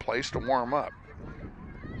find some place to warm up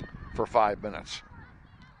for 5 minutes.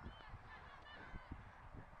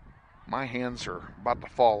 My hands are about to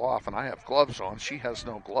fall off, and I have gloves on. She has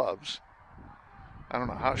no gloves. I don't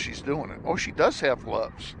know how she's doing it. Oh, she does have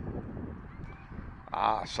gloves.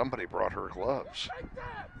 Ah, somebody brought her gloves.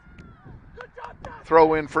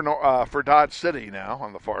 Throw in for Dodge City now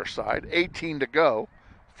on the far side. 18 to go.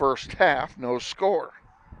 First half, no score.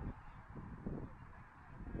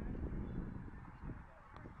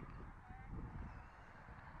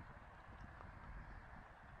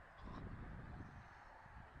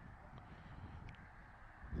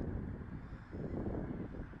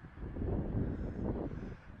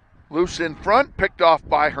 Loose in front, picked off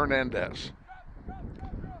by Hernandez.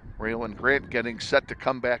 Raylan Grant getting set to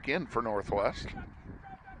come back in for Northwest.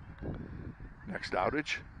 Next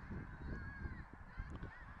outage.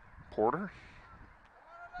 Porter.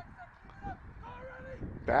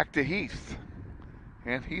 Back to Heath.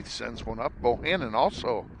 And Heath sends one up. Bohannon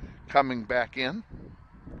also coming back in.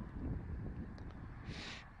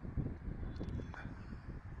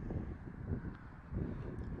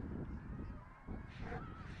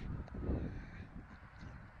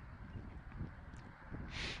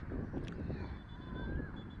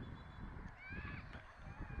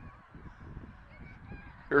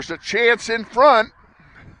 There's a chance in front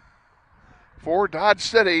for Dodge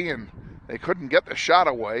City, and they couldn't get the shot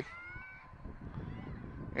away.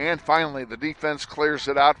 And finally, the defense clears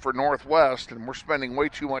it out for Northwest, and we're spending way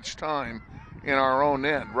too much time in our own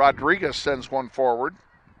end. Rodriguez sends one forward.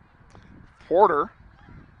 Porter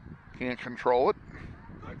can't control it.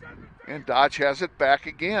 And Dodge has it back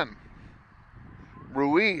again.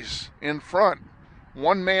 Ruiz in front.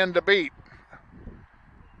 One man to beat.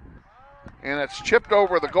 And it's chipped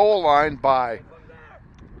over the goal line by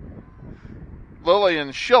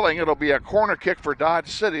Lillian Schilling. It'll be a corner kick for Dodge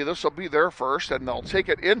City. This will be their first, and they'll take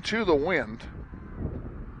it into the wind.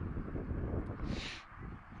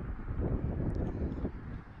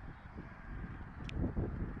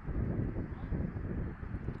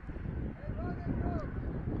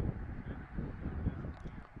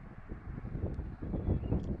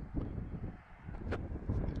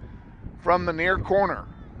 From the near corner.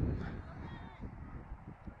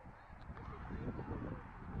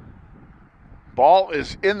 Ball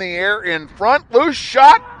is in the air in front. Loose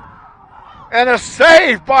shot. And a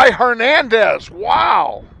save by Hernandez.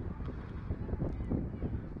 Wow.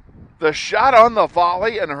 The shot on the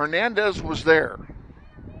volley, and Hernandez was there.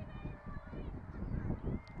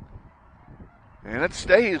 And it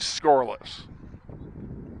stays scoreless.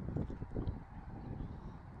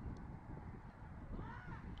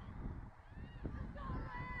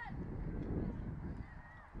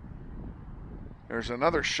 There's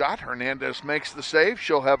another shot. Hernandez makes the save.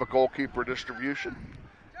 She'll have a goalkeeper distribution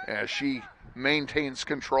as she maintains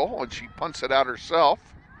control, and she punts it out herself.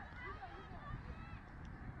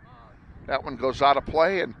 That one goes out of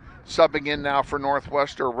play, and subbing in now for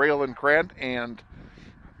Northwest are Raylan Grant and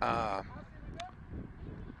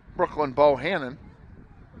Brooklyn Bohannon.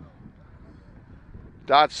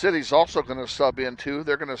 Dodge City's also going to sub in too.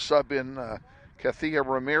 They're going to sub in Kathia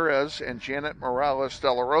Ramirez and Janet Morales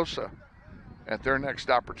De La Rosa at their next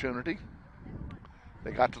opportunity.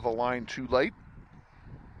 They got to the line too late.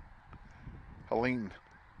 Helene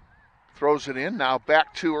throws it in. Now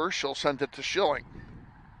back to her. She'll send it to Schilling.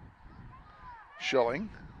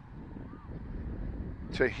 Schilling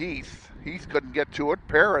to Heath. Heath couldn't get to it.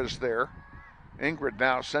 Para's there. Ingrid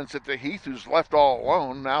now sends it to Heath, who's left all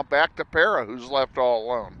alone. Now back to Para, who's left all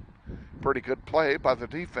alone. Pretty good play by the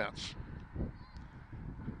defense.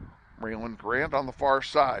 Raylan Grant on the far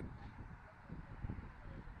side.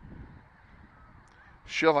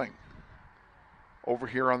 Schilling over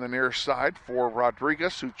here on the near side for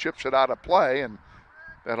Rodriguez, who chips it out of play, and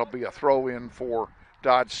that'll be a throw in for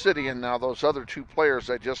Dodge City. And now those other two players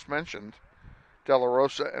I just mentioned, De La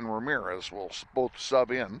Rosa and Ramirez, will both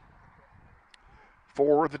sub in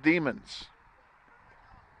for the Demons.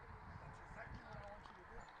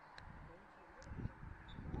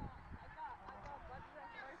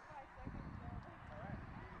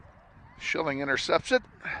 Schilling intercepts it.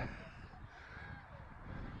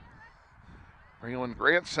 Raylan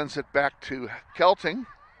Grant sends it back to Kelting.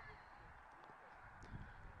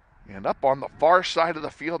 And up on the far side of the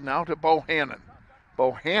field now to Bohannon.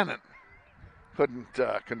 Bohannon couldn't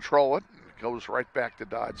control it. It goes right back to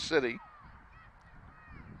Dodge City.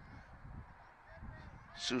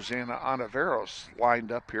 Susanna Onaveros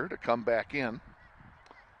lined up here to come back in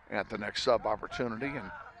at the next sub opportunity. And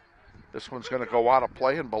this one's going to go out of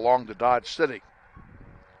play and belong to Dodge City.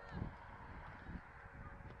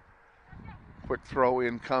 Quick throw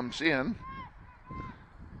in comes in.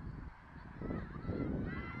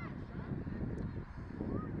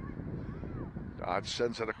 Dodge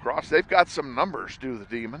sends it across. They've got some numbers, do the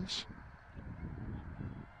Demons.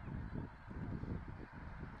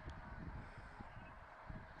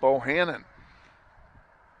 Bohannon.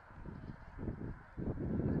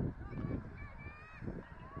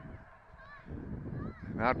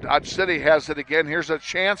 Now Dodge City has it again. Here's a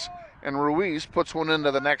chance, and Ruiz puts one into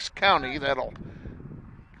the next county. That'll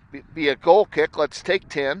be a goal kick. Let's take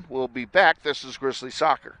 10. We'll be back. This is Grizzly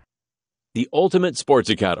Soccer. The Ultimate Sports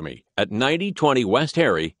Academy at 9020 West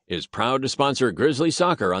Harry is proud to sponsor Grizzly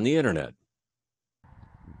Soccer on the Internet.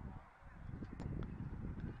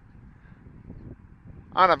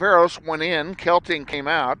 Ontiveros went in. Kelting came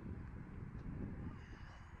out.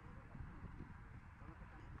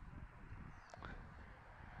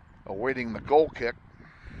 Awaiting the goal kick.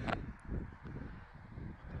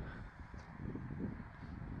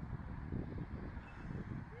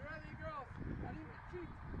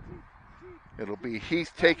 It'll be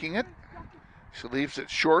Heath taking it. She leaves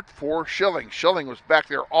it short for Schilling. Schilling was back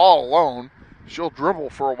there all alone. She'll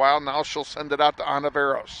dribble for a while. Now she'll send it out to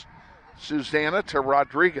Ontiveros. Susanna to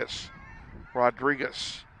Rodriguez.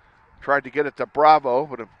 Rodriguez tried to get it to Bravo,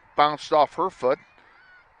 but it bounced off her foot.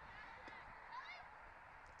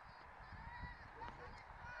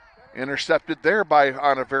 Intercepted there by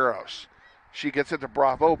Ontiveros. She gets it to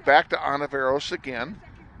Bravo, back to Ontiveros again.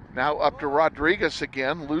 Now up to Rodriguez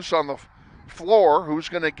again, loose on the floor. Who's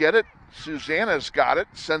going to get it? Susanna's got it,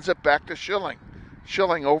 sends it back to Schilling.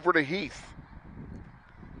 Schilling over to Heath.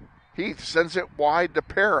 Heath sends it wide to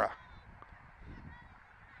Para.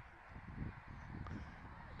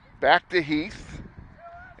 Back to Heath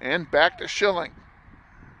and back to Schilling.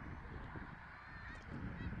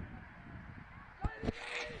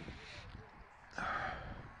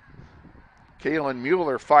 Kaylin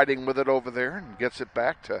Mueller fighting with it over there and gets it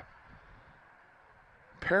back to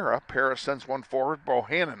Para. Para sends one forward.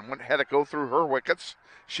 Bohannon had to go through her wickets.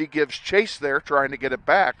 She gives chase there, trying to get it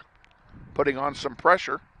back, putting on some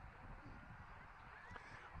pressure.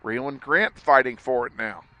 Raylan Grant fighting for it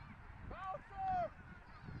now.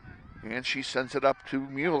 And she sends it up to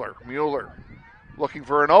Mueller. Mueller looking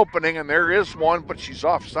for an opening, and there is one, but she's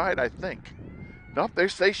offside, I think. Nope, they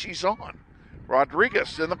say she's on.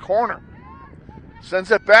 Rodriguez in the corner.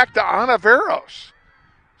 Sends it back to Ontiveros.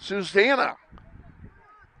 Susanna.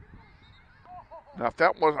 Now, if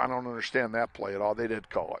that was, I don't understand that play at all. They did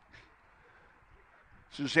call it.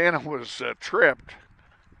 Susanna was tripped,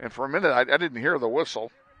 and for a minute, I didn't hear the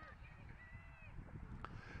whistle.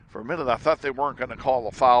 For a minute, I thought they weren't going to call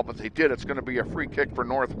the foul, but they did. It's going to be a free kick for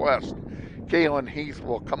Northwest. Kaylin Heath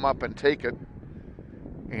will come up and take it,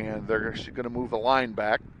 and they're going to move the line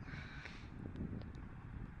back.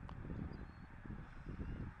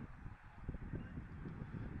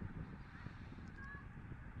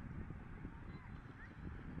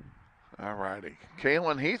 All righty.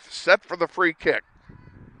 Kaylin Heath set for the free kick.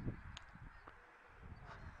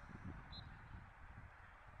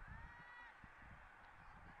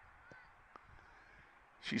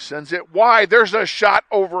 She sends it wide. There's a shot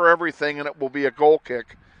over everything, and it will be a goal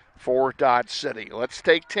kick for Dodge City. Let's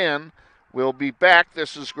take 10. We'll be back.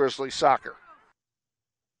 This is Grizzly Soccer.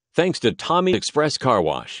 Thanks to Tommy Express Car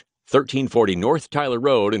Wash, 1340 North Tyler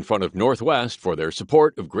Road in front of Northwest, for their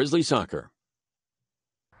support of Grizzly Soccer.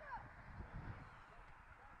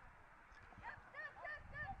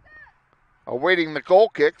 Awaiting the goal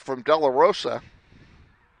kick from De La Rosa.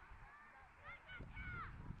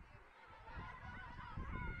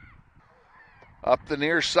 Up the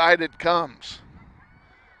near side it comes.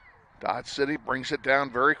 Dodge City brings it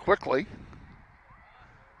down very quickly.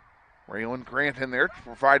 Raylan Grant in there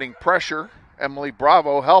providing pressure. Emily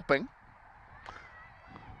Bravo helping.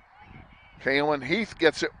 Kaylin Heath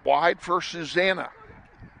gets it wide for Susanna.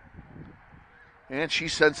 And she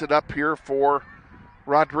sends it up here for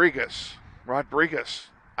Rodriguez. Rodriguez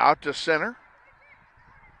out to center.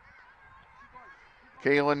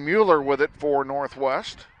 Kaylin Mueller with it for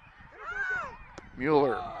Northwest.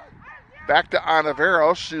 Mueller back to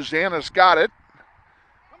Ontiveros. Susanna's got it.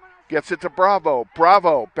 Gets it to Bravo.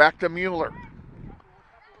 Bravo back to Mueller.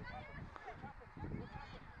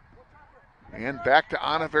 And back to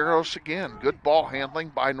Ontiveros again. Good ball handling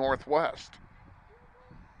by Northwest.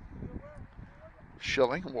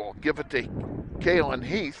 Schilling will give it to Kaylin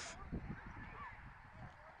Heath.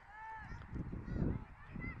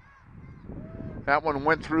 That one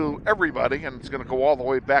went through everybody, and it's going to go all the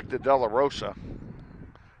way back to De La Rosa.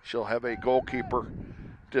 She'll have a goalkeeper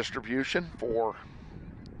distribution for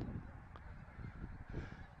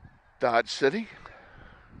Dodge City.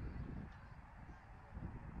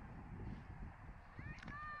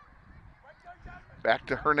 Back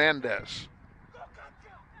to Hernandez.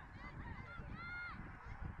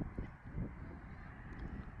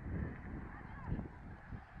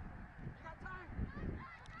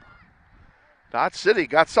 Dodge City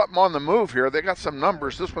got something on the move here. They got some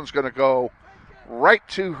numbers. This one's going to go right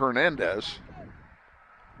to Hernandez.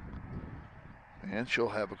 And she'll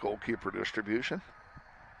have a goalkeeper distribution.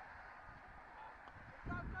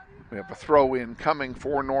 We have a throw in coming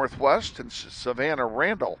for Northwest, and Savannah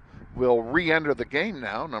Randall will re-enter the game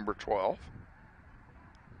now, number 12.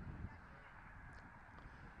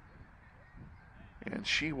 And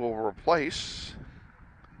she will replace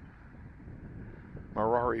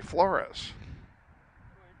Marari Flores.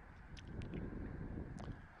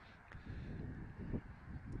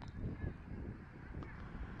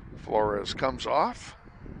 Flores comes off.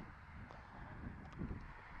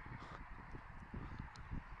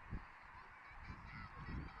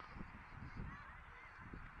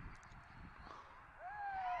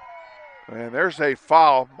 And there's a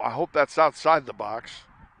foul. I hope that's outside the box.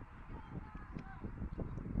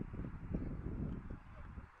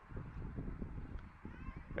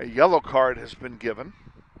 A yellow card has been given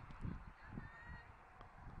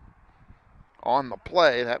on the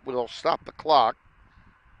play. That will stop the clock.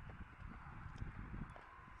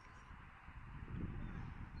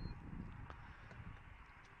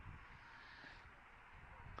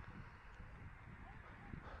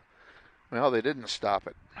 Well, they didn't stop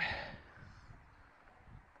it.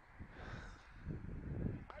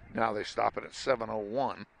 Now they stop it at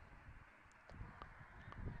 7:01.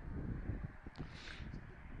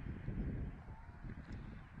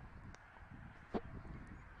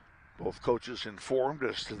 Both coaches informed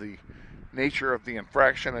as to the nature of the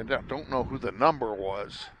infraction. I don't know who the number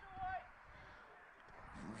was.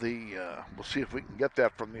 We'll see if we can get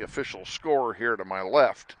that from the official score here to my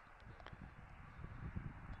left.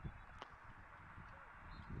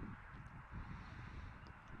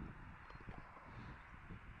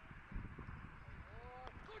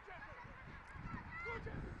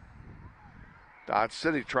 Dodge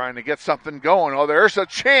City trying to get something going. Oh, there's a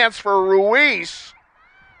chance for Ruiz.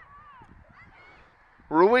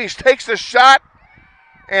 Ruiz takes the shot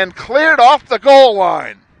and cleared off the goal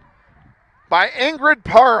line by Ingrid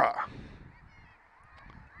Para.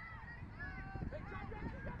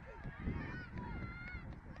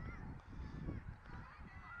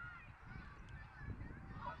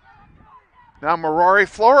 Now Marari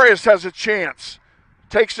Flores has a chance.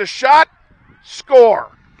 Takes a shot,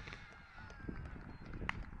 score.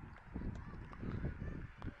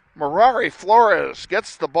 Marari Flores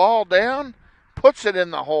gets the ball down, puts it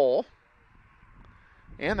in the hole,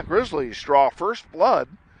 and the Grizzlies draw first blood.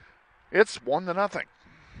 It's 1-0.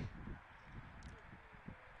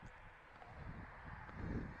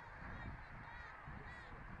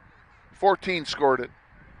 "14" scored it.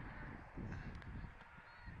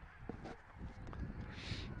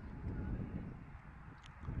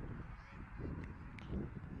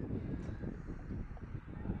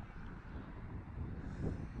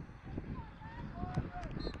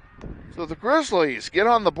 So the Grizzlies get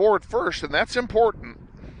on the board first, and that's important.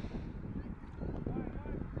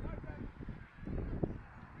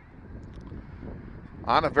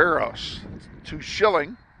 Anaveros to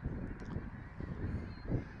Schilling.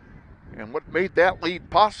 And what made that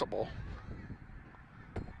lead possible,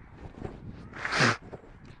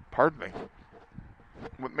 pardon me,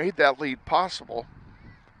 what made that lead possible,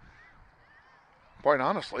 quite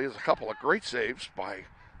honestly, is a couple of great saves by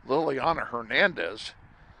Liliana Hernandez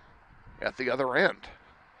at the other end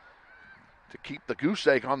to keep the goose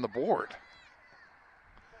egg on the board.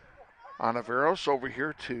 Anaveros over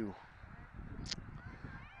here to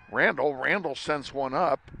Randall. Randall sends one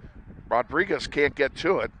up. Rodriguez can't get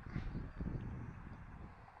to it.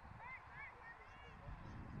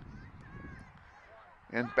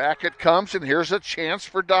 And back it comes, and here's a chance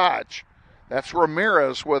for Dodge. That's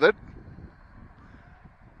Ramirez with it.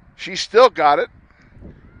 She still got it.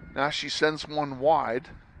 Now she sends one wide.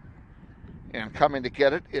 And coming to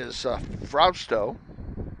get it is Frausto.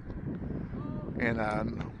 And a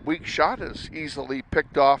weak shot is easily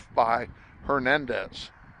picked off by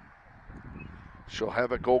Hernandez. She'll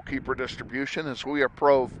have a goalkeeper distribution as we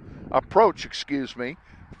approach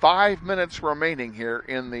 5 minutes remaining here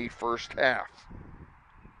in the first half.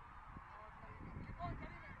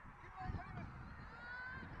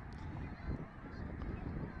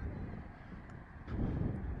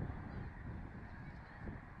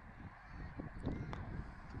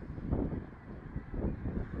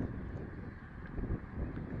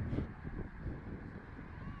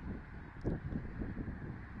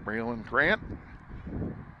 Braylon Grant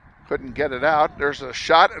couldn't get it out. There's a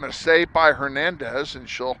shot and a save by Hernandez, and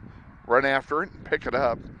she'll run after it and pick it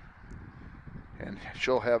up. And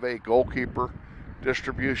she'll have a goalkeeper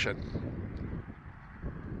distribution.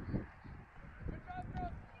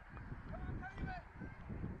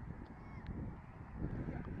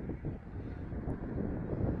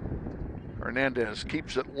 Hernandez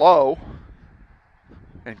keeps it low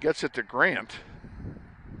and gets it to Grant.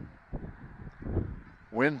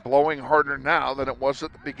 Wind blowing harder now than it was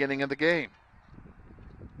at the beginning of the game.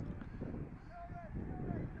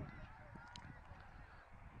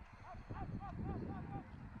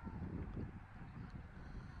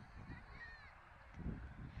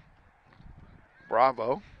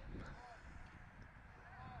 Bravo.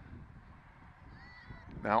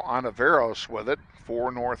 Now Ontiveros with it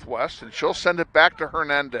for Northwest, and she'll send it back to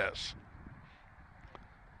Hernandez.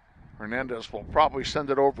 Hernandez will probably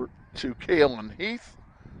send it over to Kaylin Heath.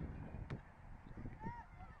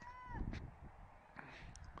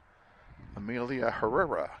 Amelia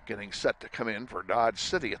Herrera getting set to come in for Dodge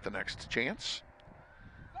City at the next chance.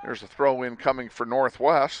 There's a throw in coming for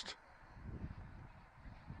Northwest.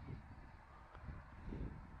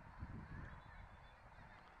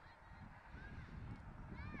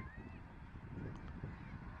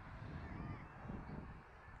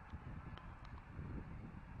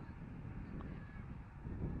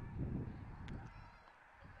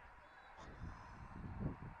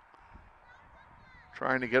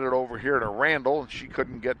 Trying to get it over here to Randall, and she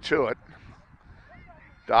couldn't get to it.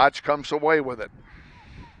 Dodge comes away with it.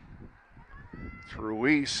 It's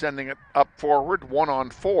Ruiz sending it up forward,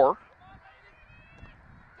 1-on-4.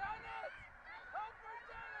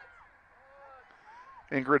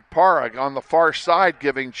 Ingrid Parra on the far side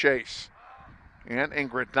giving chase. And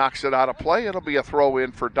Ingrid knocks it out of play. It'll be a throw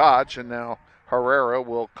in for Dodge, and now Herrera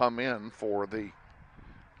will come in for the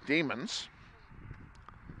Demons.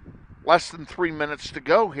 Less than 3 minutes to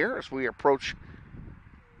go here as we approach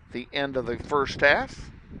the end of the first half.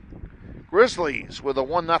 Grizzlies with a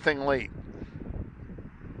 1-0 lead.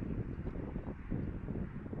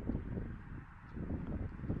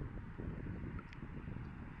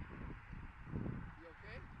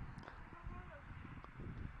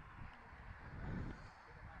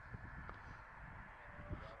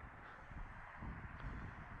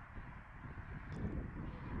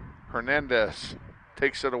 Hernandez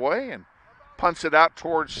takes it away and punts it out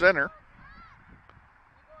towards center.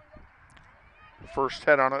 First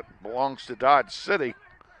head on it belongs to Dodge City.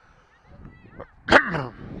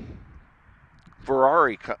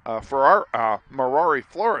 Marari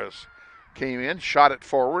Flores came in, shot it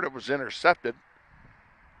forward. It was intercepted.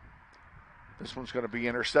 This one's going to be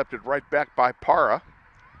intercepted right back by Parra.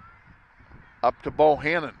 Up to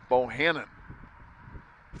Bohannon. Bohannon,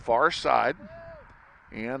 far side.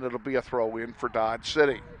 And it'll be a throw in for Dodge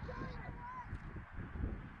City.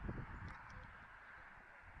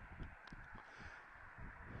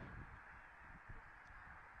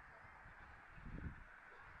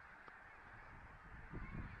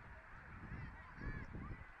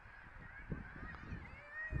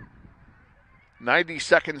 .90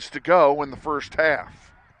 seconds to go in the first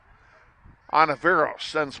half. Ontiveros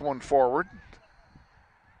sends one forward.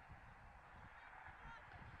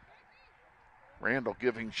 Randall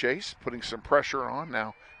giving chase, putting some pressure on.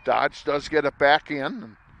 Now Dodge does get it back in.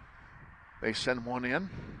 And they send one in.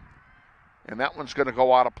 And that one's going to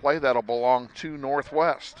go out of play. That'll belong to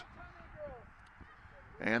Northwest.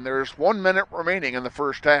 And there's 1 minute remaining in the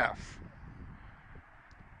first half.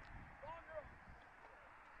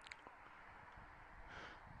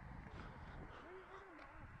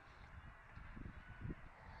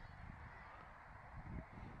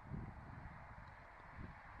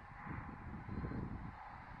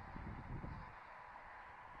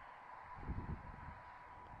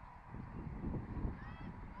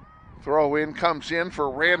 Throw in comes in for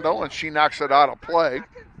Randall, and she knocks it out of play.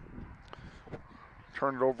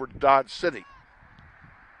 Turn it over to Dodge City.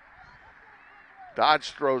 Dodge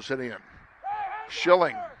throws it in.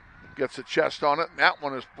 Schilling gets a chest on it, and that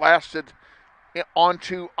one is blasted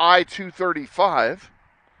onto I-235.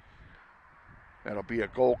 That'll be a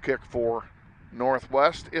goal kick for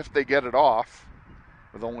Northwest if they get it off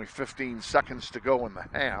with only 15 seconds to go in the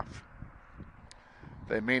half.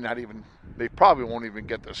 They probably won't even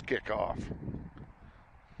get this kick off.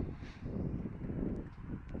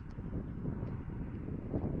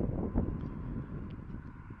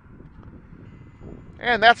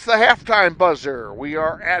 And that's the halftime buzzer. We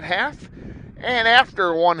are at half. And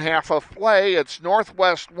after one half of play, it's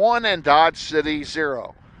Northwest 1 and Dodge City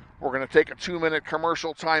 0. We're going to take a 2-minute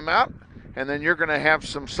commercial timeout, and then you're going to have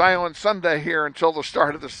some Silent Sunday here until the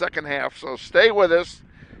start of the second half. So stay with us.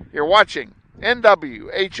 You're watching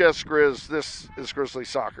NWHS Grizz. This is Grizzly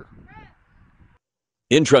Soccer.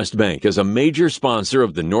 Intrust Bank is a major sponsor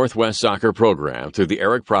of the Northwest Soccer program through the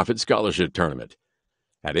Eric Profit Scholarship Tournament.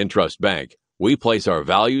 At Intrust Bank, we place our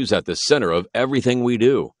values at the center of everything we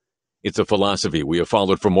do. It's a philosophy we have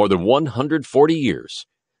followed for more than 140 years.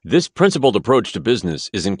 This principled approach to business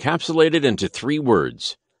is encapsulated into 3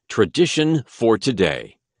 words: tradition for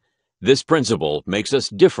today. This principle makes us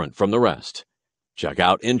different from the rest. Check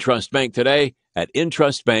out Intrust Bank today at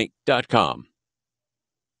intrustbank.com.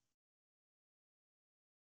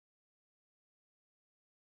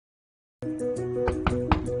 Campaign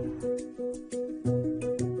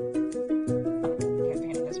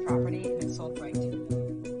this property and it's sold right to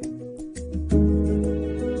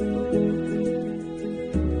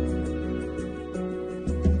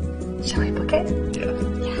Shall we book it?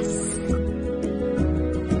 Yes.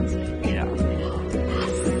 Yeah. I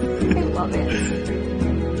love it.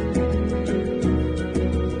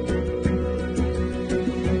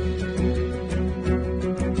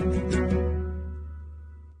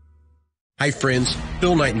 Hi friends,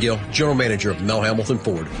 Bill Nightingale, General Manager of Mel Hamilton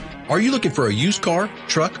Ford. Are you looking for a used car,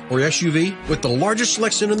 truck, or SUV? With the largest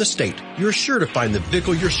selection in the state, you're sure to find the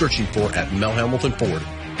vehicle you're searching for at Mel Hamilton Ford.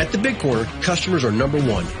 At the Big Corner, customers are number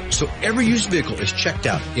one, so every used vehicle is checked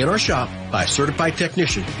out in our shop by a certified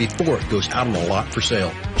technician before it goes out on the lot for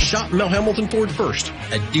sale. Shop Mel Hamilton Ford first,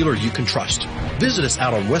 a dealer you can trust. Visit us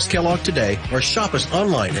out on West Kellogg today or shop us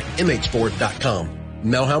online at mhford.com.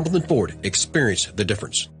 Mel Hamilton Ford, experience the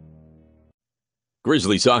difference.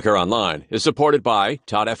 Grizzly Soccer Online is supported by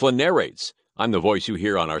Todd Eflin Narrates. I'm the voice you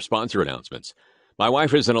hear on our sponsor announcements. My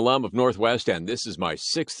wife is an alum of Northwest, and this is my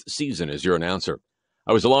 6th season as your announcer.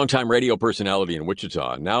 I was a longtime radio personality in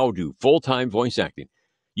Wichita and now do full-time voice acting.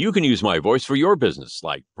 You can use my voice for your business,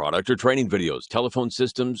 like product or training videos, telephone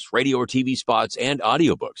systems, radio or TV spots, and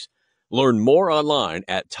audiobooks. Learn more online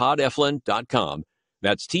at toddeflin.com.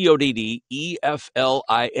 That's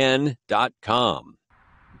TODDEFLIN.com.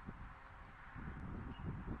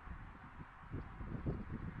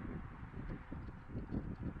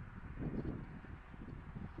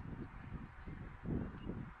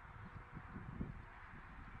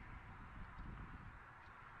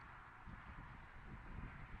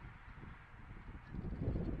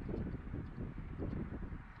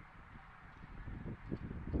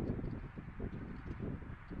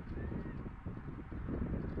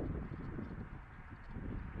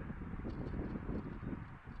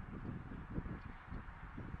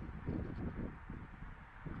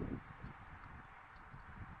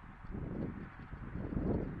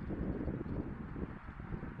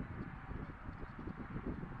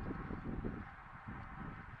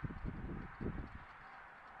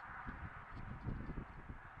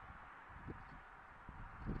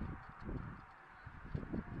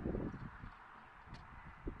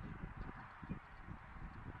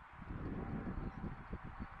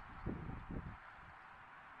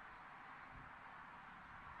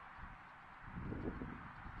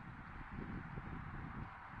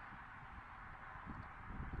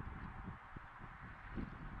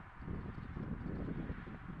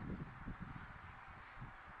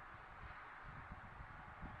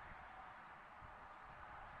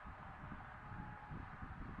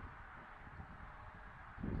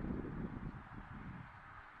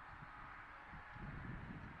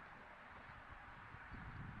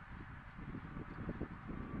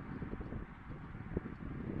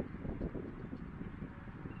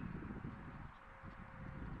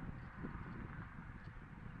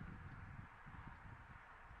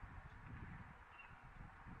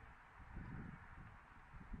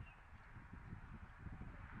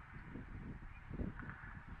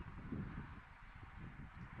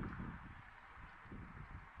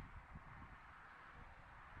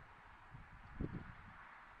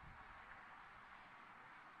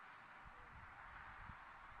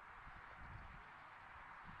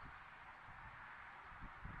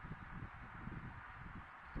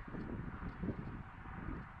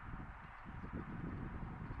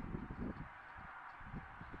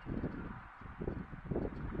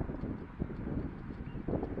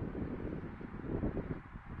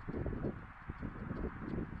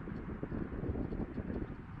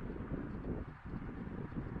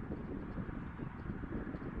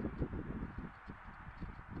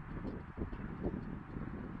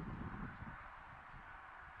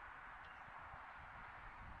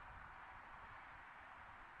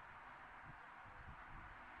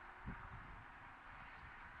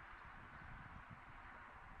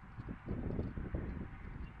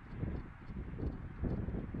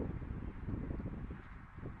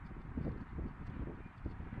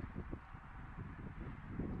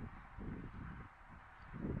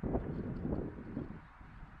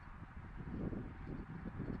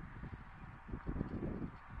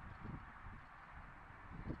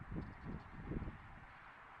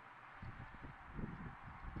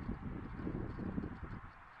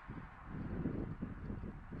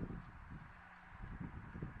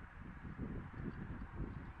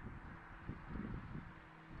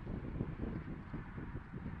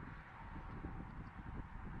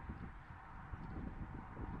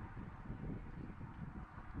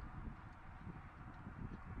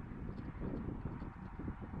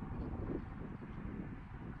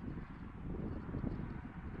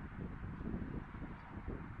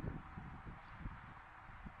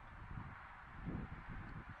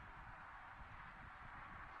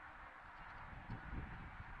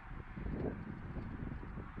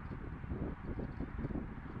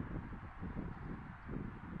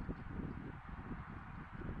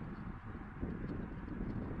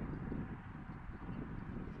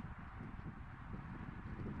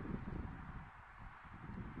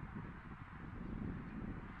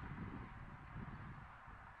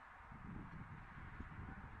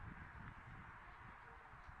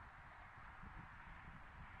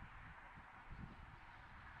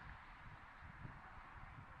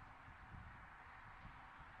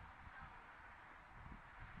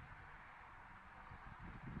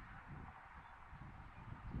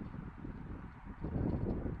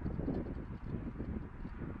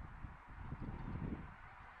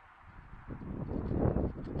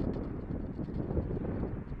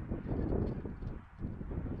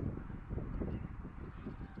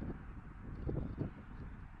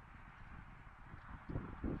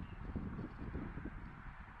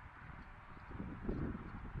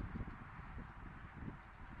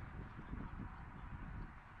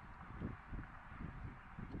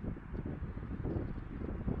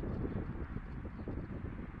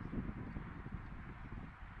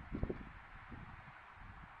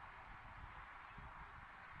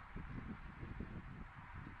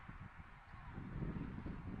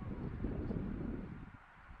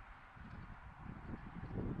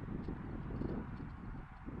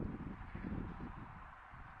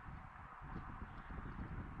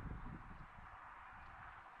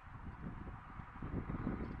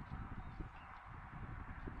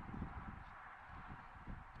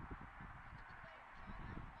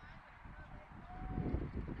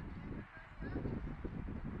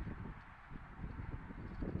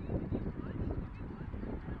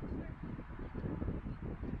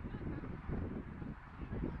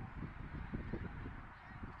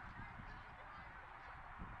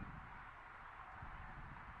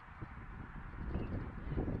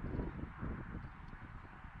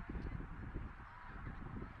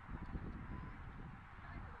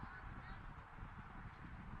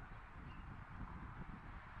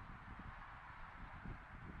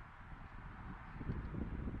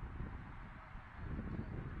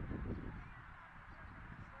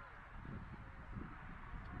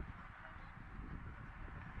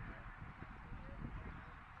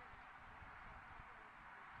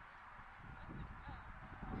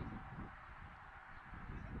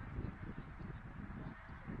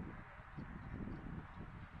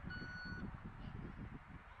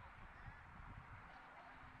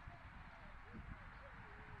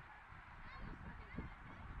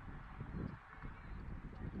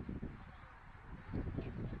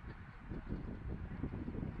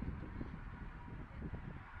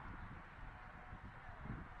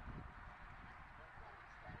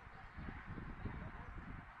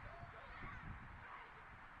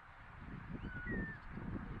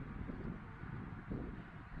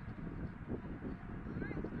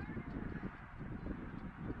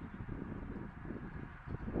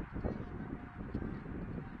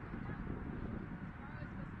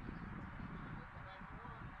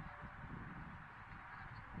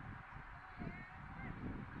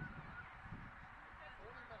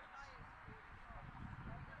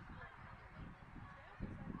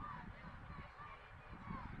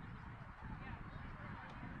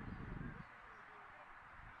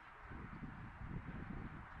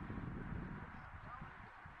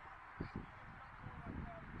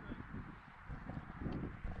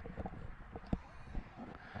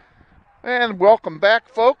 And welcome back,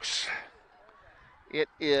 folks. It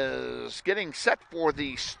is getting set for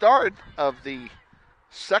the start of the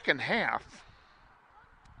second half.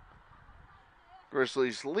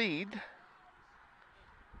 Grizzlies lead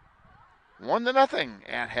 1-0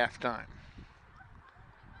 at halftime.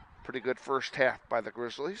 Pretty good first half by the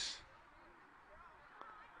Grizzlies.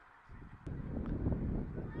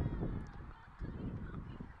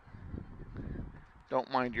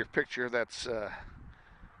 Don't mind your picture. That's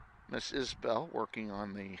Miss Isbell working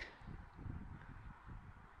on the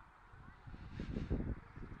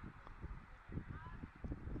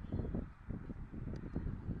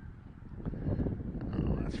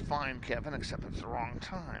that's fine, Kevin, except it's the wrong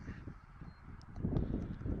time.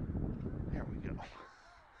 There we go.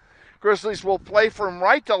 Grizzlies will play from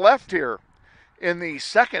right to left here in the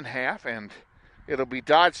second half, and it'll be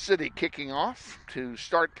Dodge City kicking off to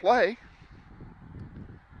start play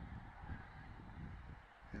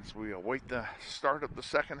as we await the start of the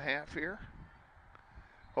second half here.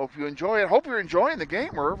 Hope you enjoy it. Hope you're enjoying the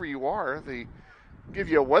game wherever you are. They give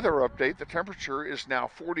you a weather update. The temperature is now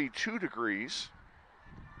 42 degrees.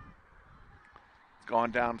 It's gone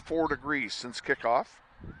down 4 degrees since kickoff.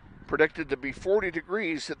 Predicted to be 40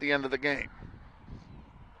 degrees at the end of the game.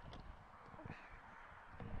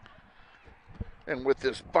 And with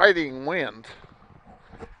this biting wind,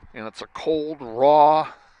 and it's a cold,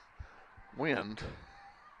 raw wind,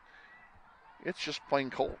 it's just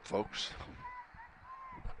plain cold, folks.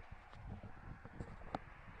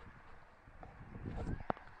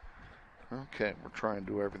 Okay, we're trying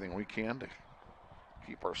to do everything we can to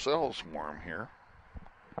keep ourselves warm here.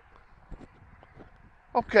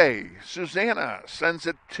 Okay, Susanna sends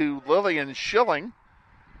it to Lillian Schilling.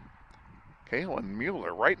 Kaylin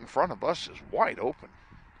Mueller right in front of us is wide open.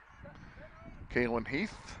 Kaylin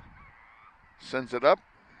Heath sends it up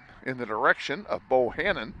in the direction of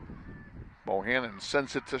Bohannon. Bohannon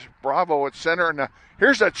sends it to Bravo at center. And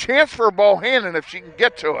here's a chance for Bohannon if she can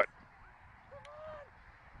get to it.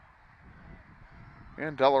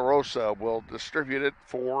 And De La Rosa will distribute it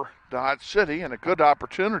for Dodge City, and a good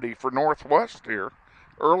opportunity for Northwest here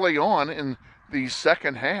early on in the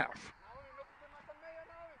second half.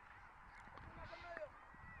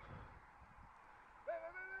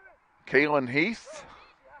 Kaylin Heath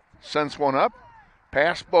sends one up,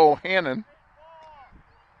 past Bohannon,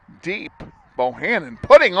 deep. Bohannon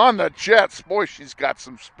putting on the Jets. Boy, she's got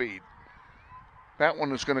some speed. That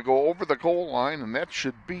one is going to go over the goal line, and that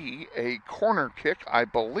should be a corner kick, I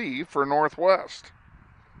believe, for Northwest.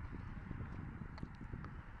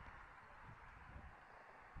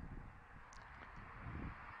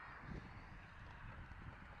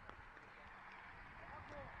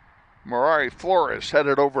 Mirari Flores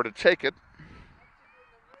headed over to take it.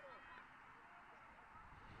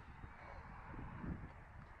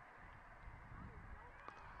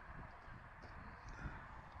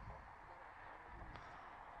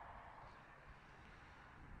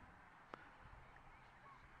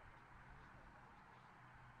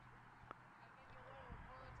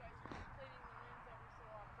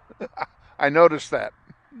 I noticed that.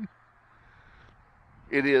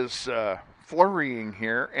 It is flurrying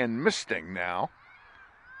here and misting now.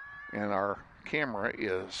 And our camera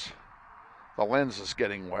the lens is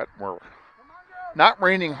getting wet. We're not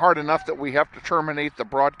raining hard enough that we have to terminate the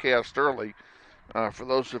broadcast early. For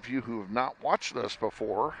those of you who have not watched us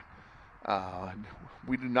before,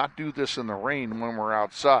 we do not do this in the rain when we're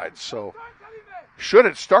outside. So should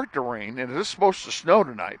it start to rain, and it is supposed to snow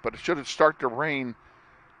tonight, but should it start to rain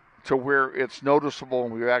to where it's noticeable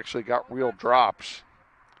and we've actually got real drops,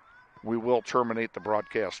 we will terminate the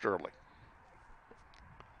broadcast early.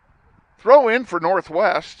 Throw in for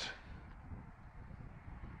Northwest.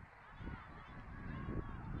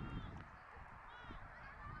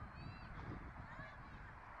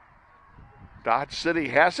 Dodge City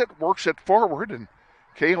has it, works it forward, and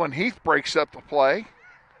Kaylin Heath breaks up the play.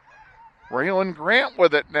 Raylan Grant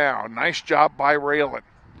with it now. Nice job by Raylan.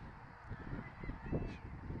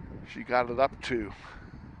 She got it up to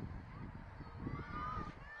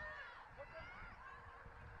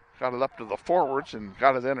the forwards and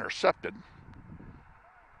got it intercepted.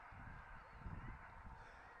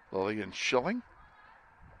 Lillian Schilling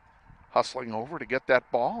hustling over to get that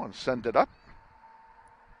ball and send it up.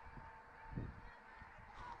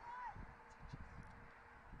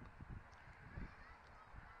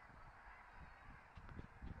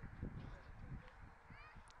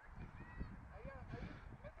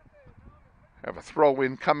 Have a throw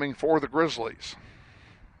in coming for the Grizzlies.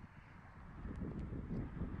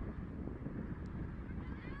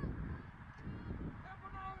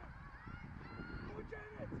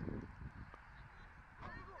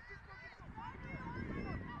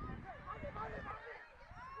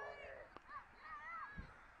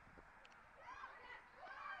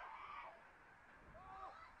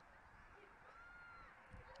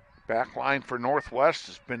 Back line for Northwest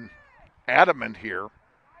has been adamant here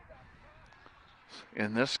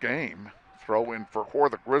in this game. Throw in for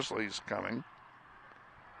the Grizzlies coming.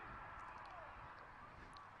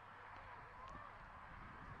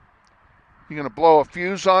 You going to blow a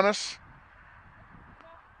fuse on us?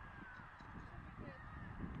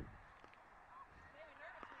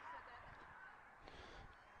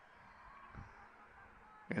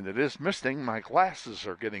 And it is misting. My glasses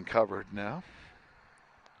are getting covered now.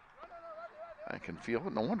 I can feel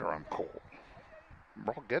it. No wonder I'm cold.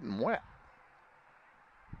 We're all getting wet.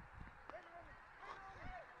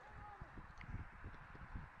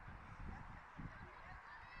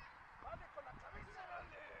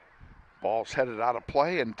 Ball's headed out of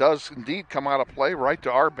play and does indeed come out of play right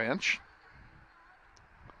to our bench.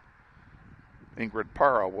 Ingrid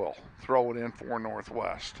Parra will throw it in for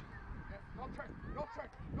Northwest.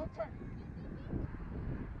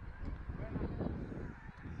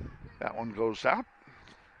 That one goes out.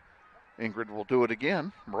 Ingrid will do it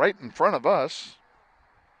again, right in front of us.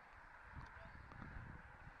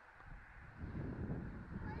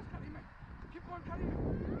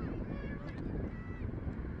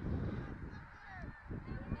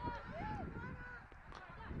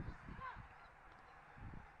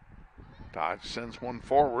 Dodge sends one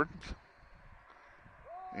forward.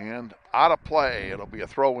 And out of play. It'll be a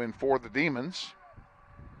throw in for the Demons.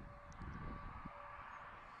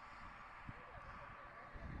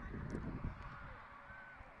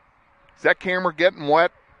 Is that camera getting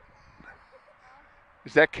wet?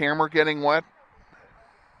 Is that camera getting wet?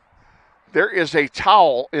 There is a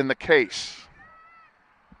towel in the case.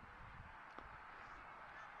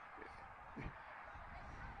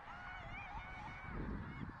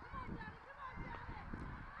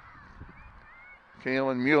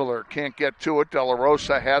 Kaylin Mueller can't get to it. De La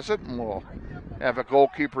Rosa has it, and we'll have a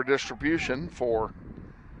goalkeeper distribution for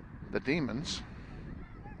the Demons.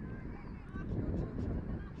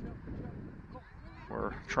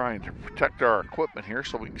 We're trying to protect our equipment here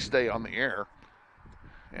so we can stay on the air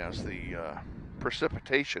as the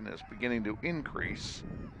precipitation is beginning to increase.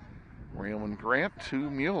 Raylan Grant to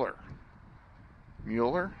Mueller.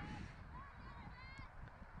 Mueller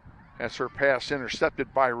has her pass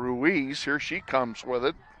intercepted by Ruiz. Here she comes with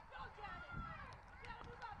it.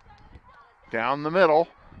 Down the middle.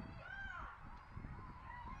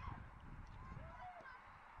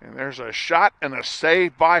 And there's a shot and a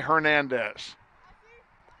save by Hernandez.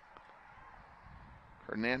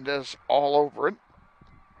 Hernandez all over it.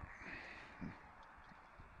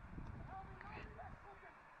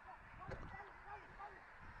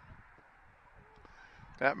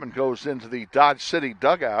 That one goes into the Dodge City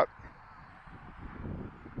dugout.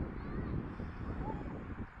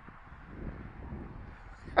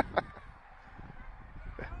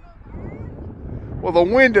 Well, the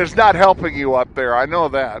wind is not helping you up there. I know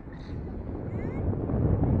that.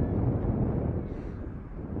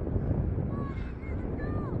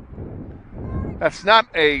 That's not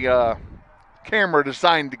a camera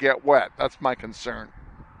designed to get wet. That's my concern.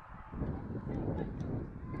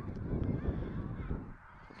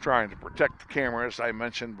 I'm trying to protect the camera, as I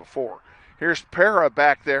mentioned before. Here's Parra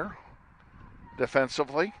back there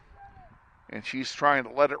defensively. And she's trying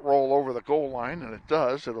to let it roll over the goal line, and it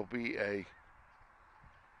does. It'll be a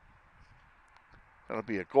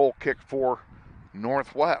goal kick for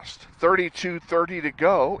Northwest. 32:30 to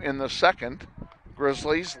go in the second.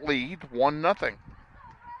 Grizzlies lead 1-0.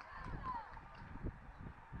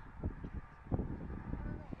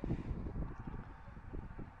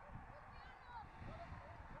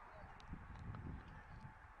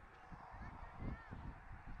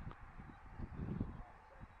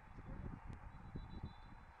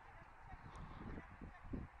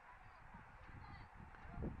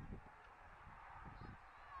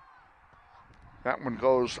 That one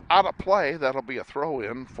goes out of play. That'll be a throw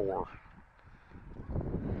in for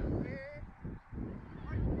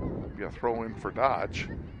Dodge.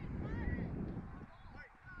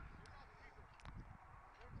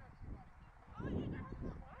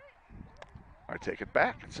 I take it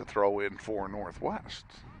back. It's a throw in for Northwest.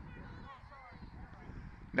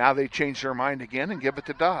 Now they change their mind again and give it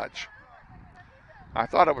to Dodge. I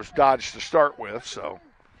thought it was Dodge to start with, so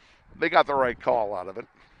they got the right call out of it.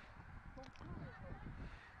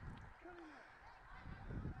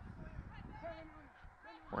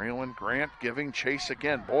 Raylan Grant giving chase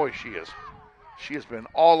again. Boy, she has been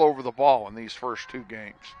all over the ball in these first two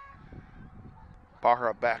games.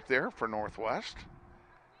 Parra back there for Northwest.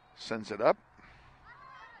 Sends it up.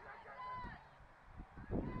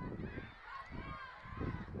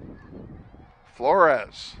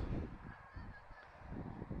 Flores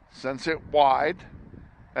sends it wide.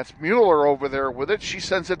 That's Mueller over there with it. She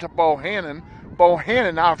sends it to Bohannon.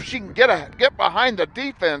 Bohannon, now if she can get behind the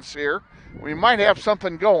defense here, we might have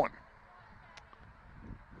something going.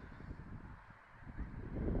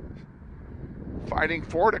 Fighting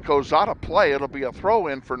for it. It goes out of play. It'll be a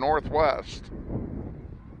throw-in for Northwest.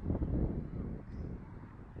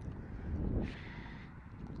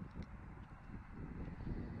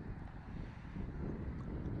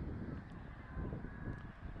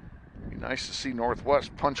 Be nice to see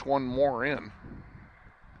Northwest punch one more in.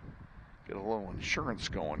 Get a little insurance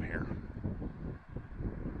going here.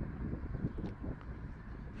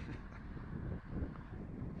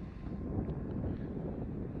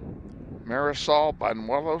 Marisol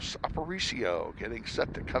Banuelos Aparicio getting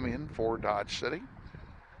set to come in for Dodge City.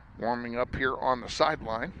 Warming up here on the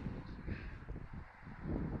sideline.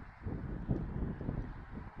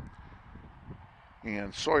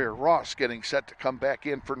 And Sawyer Ross getting set to come back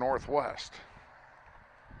in for Northwest.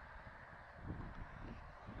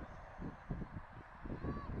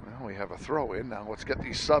 Well, we have a throw in. Now let's get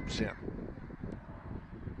these subs in.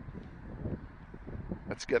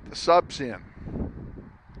 Let's get the subs in.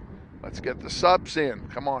 Let's get the subs in.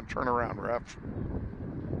 Come on, turn around, ref.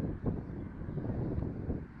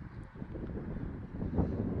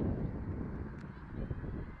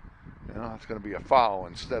 Now it's going to be a foul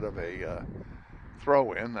instead of a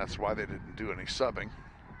throw in. That's why they didn't do any subbing.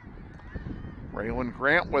 Raylan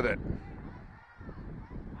Grant with it.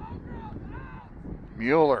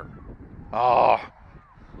 Mueller. Oh,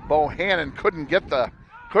 Bohannon couldn't get the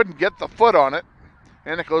foot on it,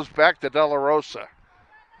 and it goes back to De La Rosa.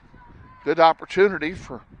 Good opportunity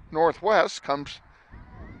for Northwest, comes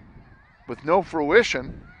with no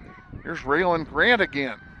fruition. Here's Raylan Grant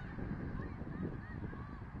again.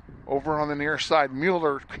 Over on the near side,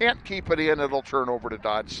 Mueller can't keep it in. It'll turn over to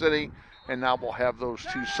Dodge City, and now we'll have those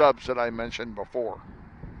two subs that I mentioned before.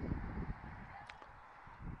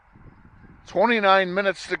 29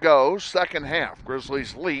 minutes to go, second half.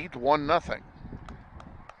 Grizzlies lead 1-0.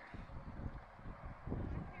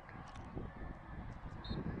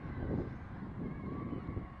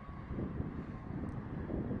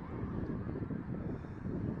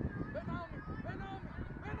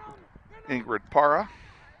 Ingrid Para,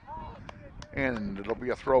 and it'll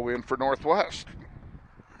be a throw in for Northwest.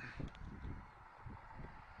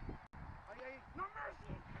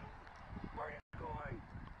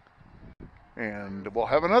 And we'll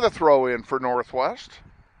have another throw in for Northwest.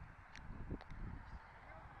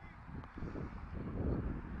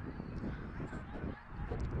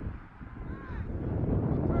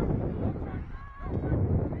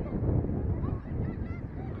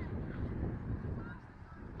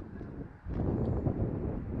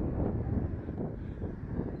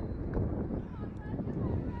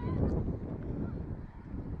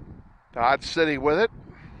 Dodge City with it.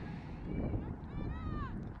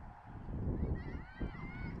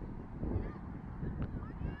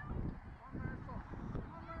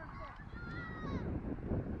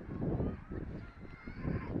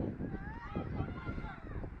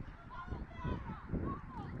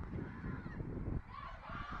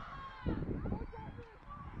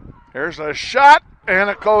 There's a shot, and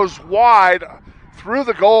it goes wide through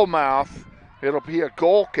the goal mouth. It'll be a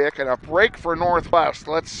goal kick and a break for Northwest.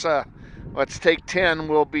 Let's take 10.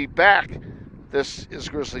 We'll be back. This is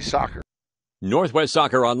Grizzly Soccer. Northwest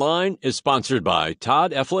Soccer Online is sponsored by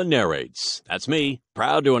Todd Eflin Narrates. That's me,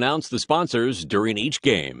 proud to announce the sponsors during each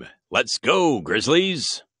game. Let's go,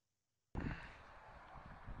 Grizzlies!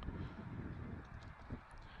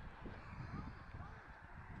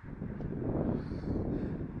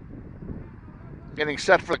 Getting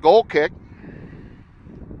set for the goal kick.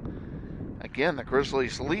 Again, the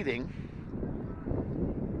Grizzlies leading.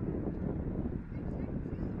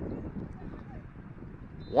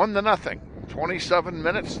 One to nothing. 27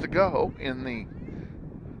 minutes to go in the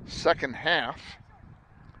second half.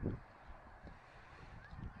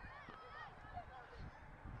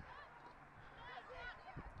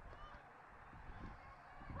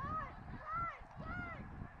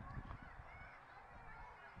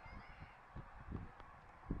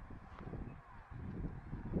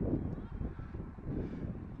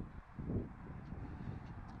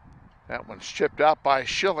 That one's chipped out by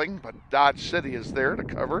Schilling, but Dodge City is there to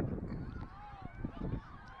cover it.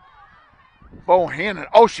 Bohannon.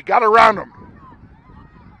 Oh, she got around him.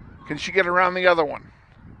 Can she get around the other one?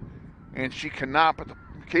 And she cannot, but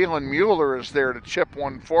Kaylin Mueller is there to chip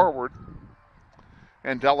one forward.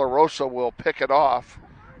 And De La Rosa will pick it off.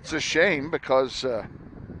 It's a shame because,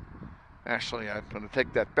 actually, I'm going to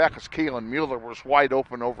take that back because Kaylin Mueller was wide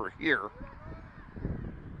open over here.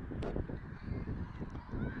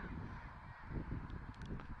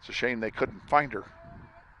 It's a shame they couldn't find her.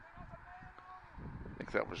 I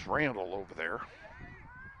think that was Randall over there.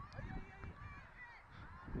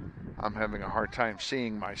 I'm having a hard time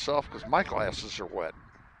seeing myself because my glasses are wet.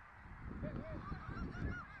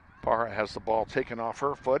 Parra has the ball taken off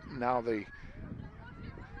her foot. And now the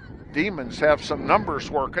Demons have some numbers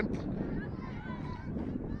working.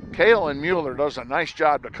 Kaylin Mueller does a nice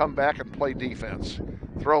job to come back and play defense.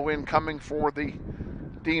 Throw in coming for the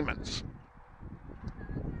Demons.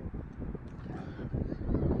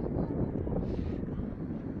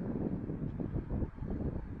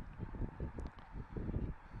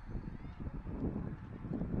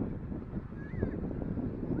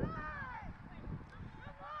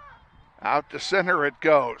 Out to center it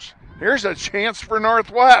goes. Here's a chance for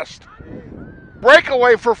Northwest.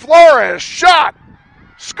 Breakaway for Flores. Shot.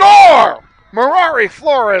 Score! Merari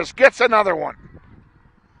Flores gets another one.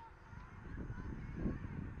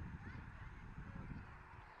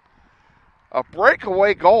 A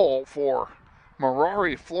breakaway goal for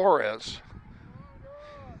Merari Flores.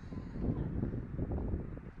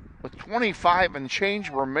 With 25 and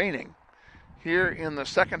change remaining here in the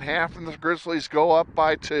second half, and the Grizzlies go up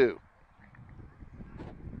by 2.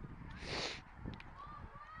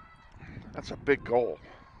 That's a big goal.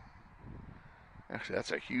 Actually,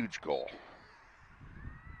 that's a huge goal.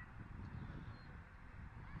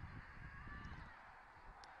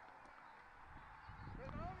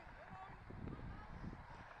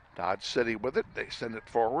 Dodge City with it. They send it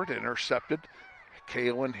forward, intercepted.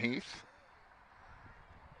 Kaylin Heath.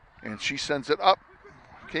 And she sends it up.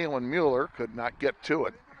 Kaylin Mueller could not get to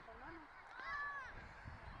it.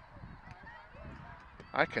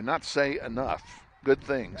 I cannot say enough good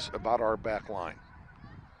things about our back line.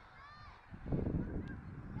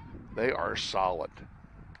 They are solid.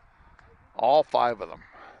 All 5 of them.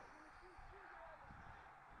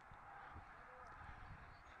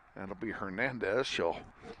 That'll be Hernandez. She'll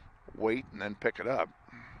wait and then pick it up.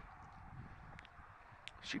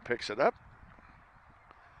 She picks it up.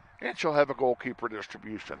 And she'll have a goalkeeper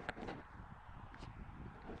distribution.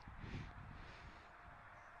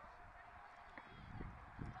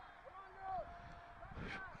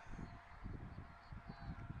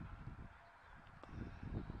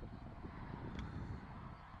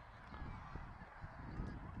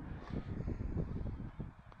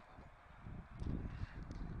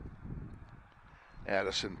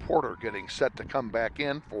 Addison Porter getting set to come back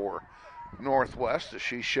in for Northwest as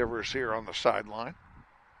she shivers here on the sideline.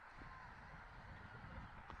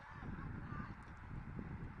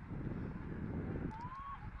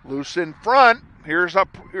 Loose in front. Here's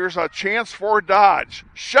a chance for Dodge.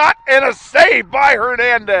 Shot and a save by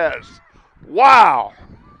Hernandez. Wow.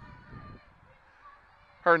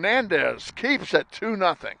 Hernandez keeps it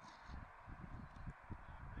 2-0.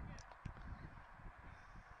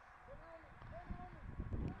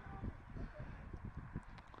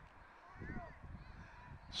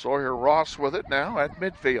 Sawyer Ross with it now at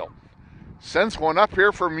midfield. Sends one up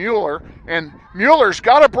here for Mueller, and Mueller's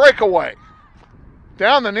got a breakaway.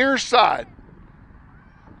 Down the near side.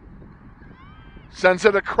 Sends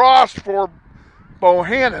it across for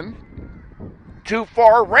Bohannon. Too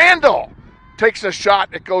far. Randall takes a shot.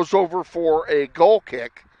 It goes over for a goal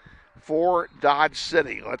kick for Dodge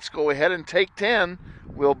City. Let's go ahead and take 10.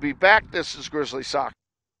 We'll be back. This is Grizzly Soccer.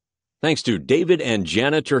 Thanks to David and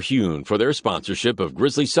Jana Terhune for their sponsorship of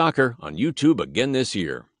Grizzly Soccer on YouTube again this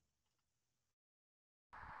year.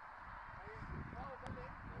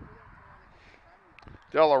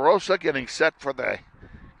 De La Rosa getting set for the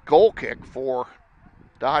goal kick for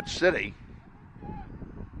Dodge City.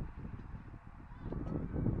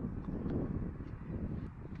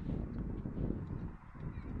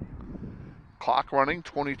 Clock running,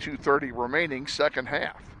 22:30 remaining, second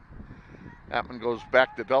half. That one goes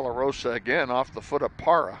back to De La Rosa again off the foot of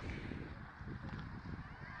Parra.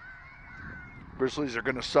 Grizzlies are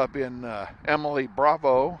going to sub in Emily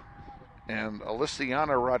Bravo and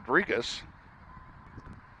Aliciana Rodriguez.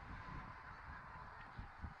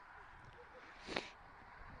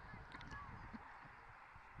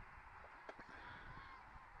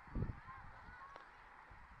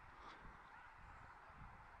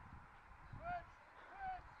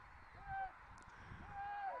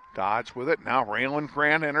 Dodge with it. Now Raylan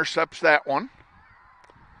Grant intercepts that one.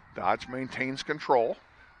 Dodge maintains control.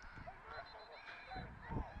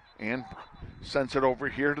 And sends it over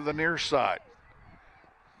here to the near side.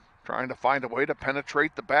 Trying to find a way to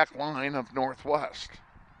penetrate the back line of Northwest.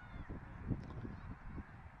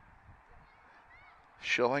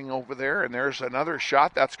 Schilling over there, and there's another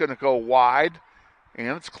shot. That's going to go wide.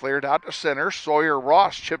 And it's cleared out to center. Sawyer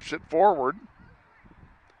Ross chips it forward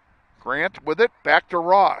Grant with it, back to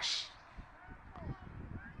Ross.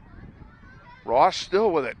 Ross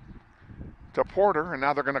still with it to Porter, and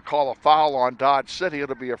now they're going to call a foul on Dodge City.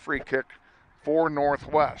 It'll be a free kick for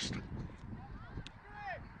Northwest.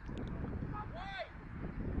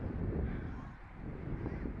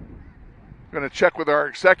 Going to check with our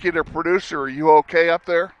executive producer. Are you okay up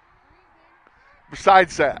there?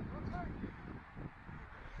 Besides that,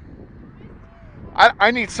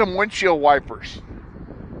 I need some windshield wipers.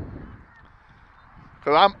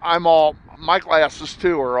 Because I'm all, my glasses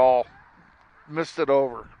too are all misted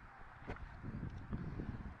over.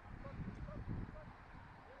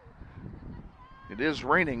 It is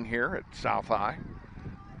raining here at South High.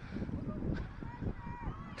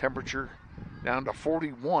 Temperature down to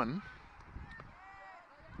 41.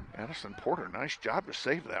 Addison Porter, nice job to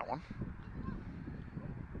save that one.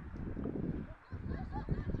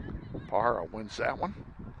 Parra wins that one.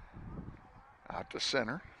 Out to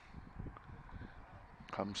center.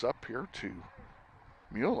 Comes up here to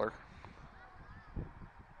Mueller.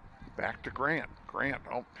 Back to Grant.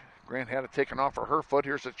 Grant had it taken off of her foot.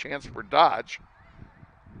 Here's a chance for Dodge.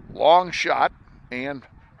 Long shot, and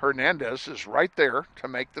Hernandez is right there to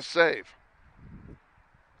make the save.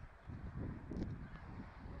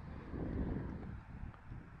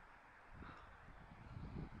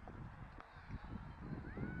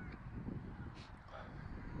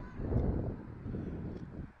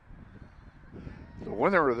 The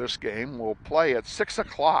winner of this game will play at 6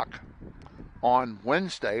 o'clock on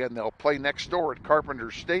Wednesday, and they'll play next door at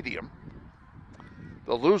Carpenter Stadium.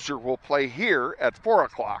 The loser will play here at 4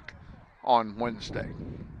 o'clock on Wednesday.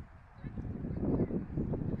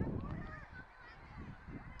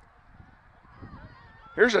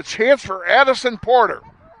 Here's a chance for Addison Porter.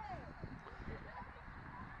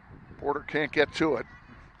 Porter can't get to it.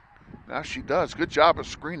 Now she does. Good job of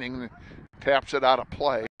screening. Taps it out of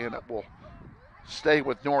play, and it will stay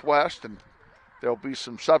with Northwest, and there'll be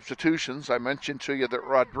some substitutions. I mentioned to you that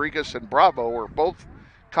Rodriguez and Bravo are both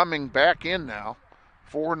coming back in now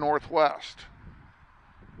for Northwest.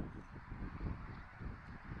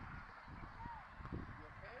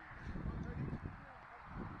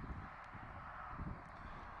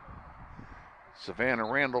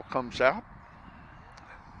 Savannah Randall comes out.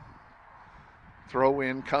 Throw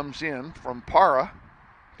in comes in from Parra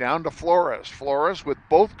down to Flores. Flores with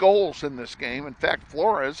both goals in this game. In fact,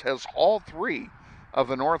 Flores has all three of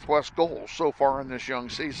the Northwest goals so far in this young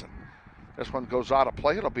season. This one goes out of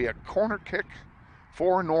play. It'll be a corner kick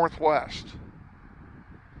for Northwest.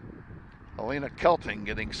 Alina Kelting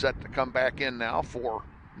getting set to come back in now for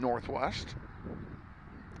Northwest.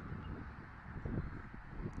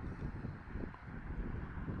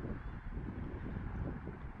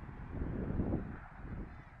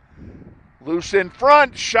 Loose in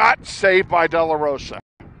front, shot saved by De La Rosa.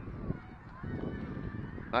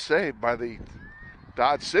 Not saved by the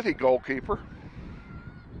Dodge City goalkeeper.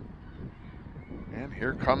 And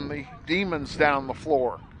here come the Demons down the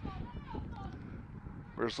floor.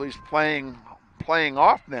 Grizzlies playing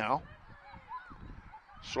off now.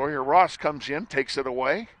 Sawyer Ross comes in, takes it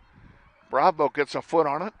away. Bravo gets a foot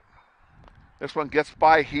on it. This one gets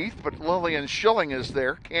by Heath, but Lillian Schilling is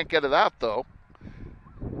there. Can't get it out though.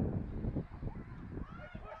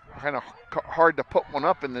 Kind of hard to put one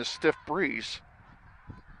up in this stiff breeze.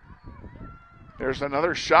 There's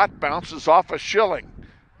another shot, bounces off of Schilling.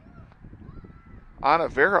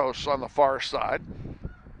 Anaveros on the far side.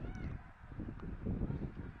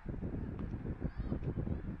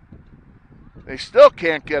 They still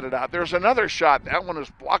can't get it out. There's another shot. That one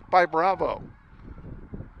is blocked by Bravo.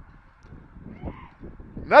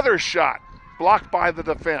 Another shot, blocked by the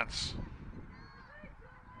defense.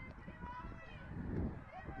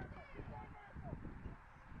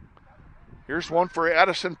 Here's one for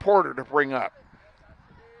Addison Porter to bring up.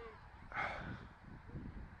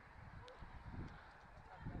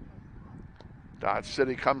 Dodge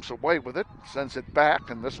City comes away with it, sends it back,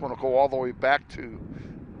 and this one will go all the way back to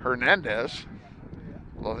Hernandez.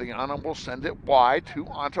 Liliana will send it wide to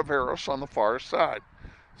Ontiveros on the far side.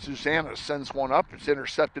 Susanna sends one up. It's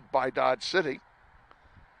intercepted by Dodge City.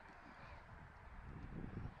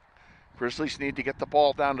 Grizzlies need to get the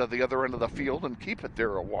ball down to the other end of the field and keep it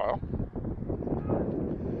there a while.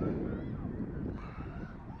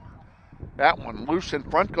 That one loose in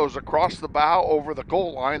front, goes across the bow over the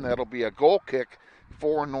goal line. That'll be a goal kick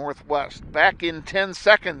for Northwest. Back in 10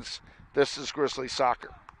 seconds. This is Grizzly Soccer.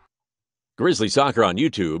 Grizzly Soccer on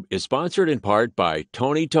YouTube is sponsored in part by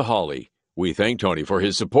Tony Tahali. We thank Tony for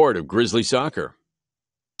his support of Grizzly Soccer.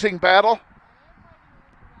 Battle.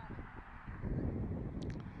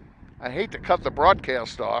 I hate to cut the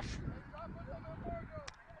broadcast off.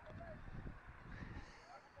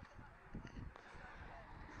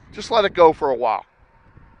 Just let it go for a while.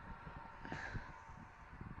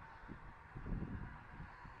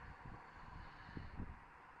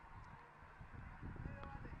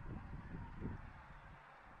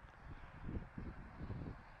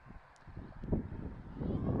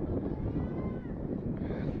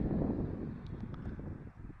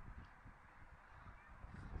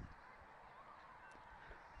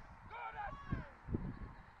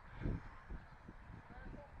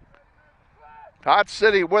 Dodge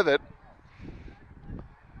City with it.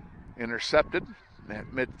 Intercepted at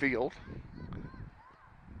midfield.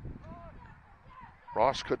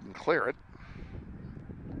 Ross couldn't clear it.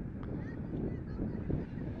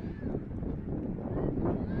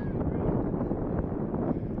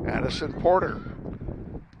 Addison Porter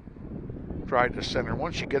tried to center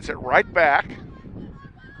one. She gets it right back.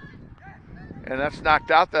 And that's knocked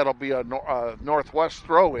out. That'll be a Northwest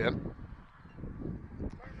throw in.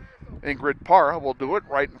 Ingrid Parra will do it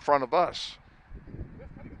right in front of us.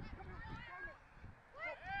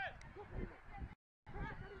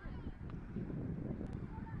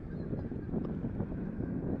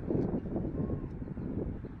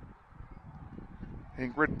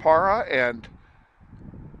 Ingrid Parra and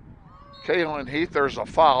Kaylin Heath. There's a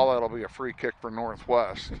foul. That'll be a free kick for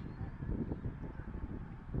Northwest.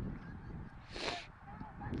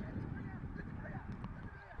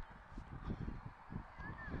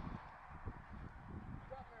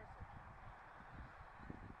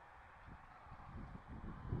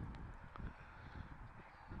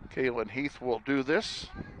 Kaylin Heath will do this.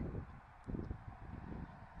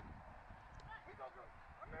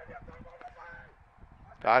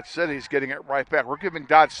 Dodge City's getting it right back. We're giving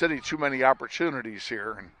Dodge City too many opportunities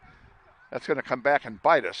here, and that's going to come back and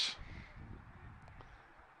bite us.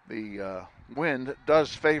 The wind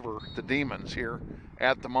does favor the Demons here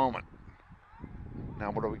at the moment.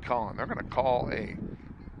 Now, what are we calling? They're going to call a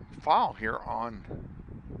foul here on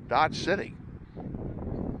Dodge City.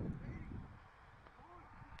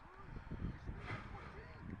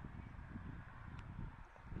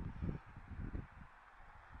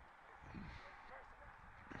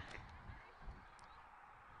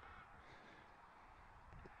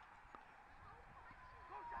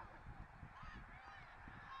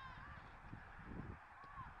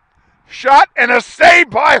 Shot and a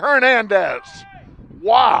save by Hernandez.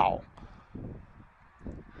 Wow.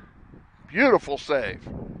 Beautiful save.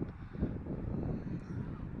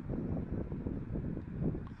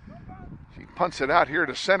 She punts it out here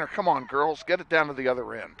to center. Come on, girls. Get it down to the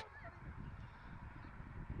other end.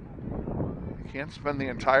 You can't spend the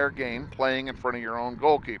entire game playing in front of your own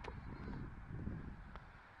goalkeeper.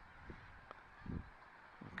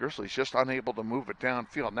 Grizzlies just unable to move it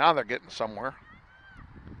downfield. Now they're getting somewhere.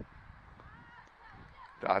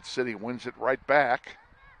 Dodge City wins it right back.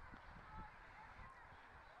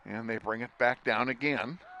 And they bring it back down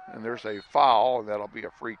again. And there's a foul, and that'll be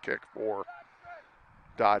a free kick for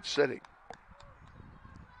Dodge City.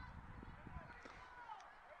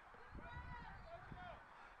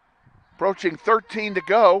 Approaching 13 to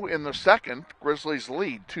go in the second. Grizzlies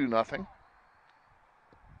lead 2-0.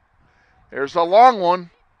 There's a long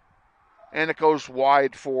one, and it goes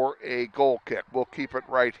wide for a goal kick. We'll keep it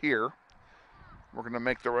right here. We're going to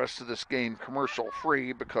make the rest of this game commercial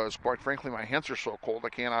free because, quite frankly, my hands are so cold I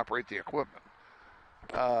can't operate the equipment.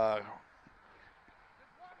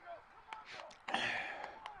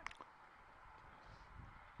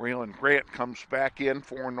 Raylan Grant comes back in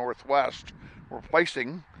for Northwest,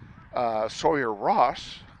 replacing Sawyer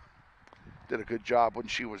Ross. Did a good job when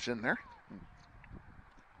she was in there.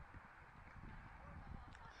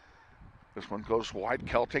 This one goes wide.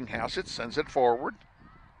 Kelting has it, sends it forward.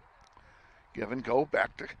 Give and go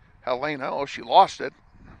back to Helena. Oh, she lost it.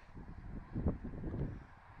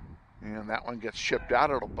 And that one gets chipped out.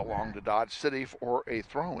 It'll belong to Dodge City for a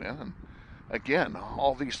throw-in. And again,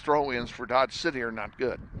 all these throw-ins for Dodge City are not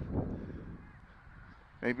good.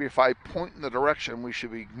 Maybe if I point in the direction we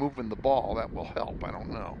should be moving the ball, that will help. I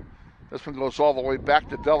don't know. This one goes all the way back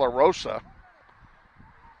to De La Rosa.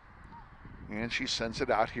 And she sends it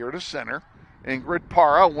out here to center. Ingrid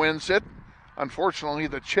Parra wins it. Unfortunately,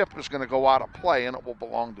 the chip is going to go out of play, and it will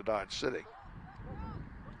belong to Dodge City.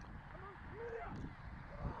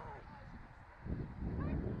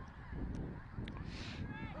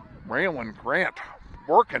 Raylan Grant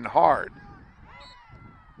working hard.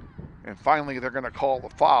 And finally, they're going to call the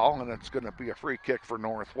foul, and it's going to be a free kick for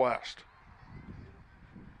Northwest.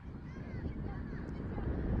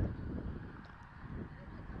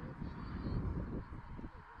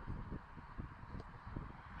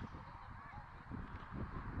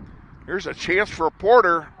 Here's a chance for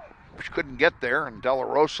Porter, which couldn't get there, and De La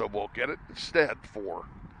Rosa will get it instead for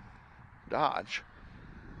Dodge.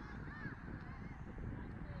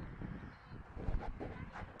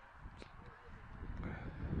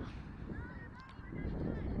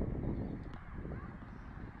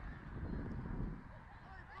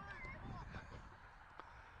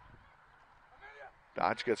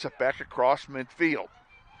 Dodge gets it back across midfield.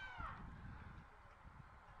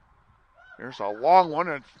 There's a long one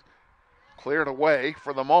and cleared away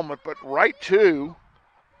for the moment, but right to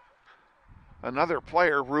another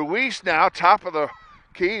player. Ruiz now, top of the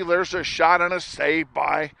key. There's a shot and a save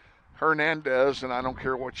by Hernandez, and I don't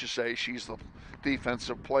care what you say, she's the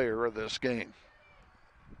defensive player of this game.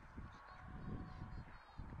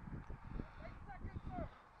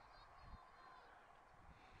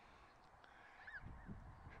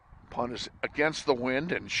 Punt is against the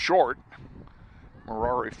wind and short.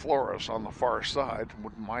 Merari Flores on the far side.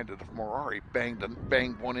 Wouldn't mind it if Merari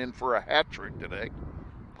banged one in for a hat trick today.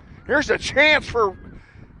 Here's a chance for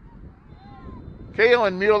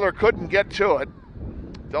Kaylin Mueller, couldn't get to it.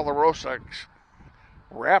 De La Rosa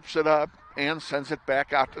wraps it up and sends it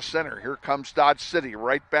back out to center. Here comes Dodge City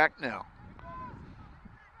right back now.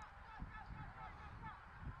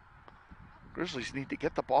 Grizzlies need to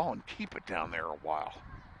get the ball and keep it down there a while.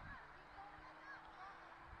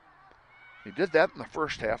 They did that in the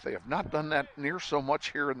first half. They have not done that near so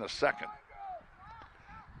much here in the second.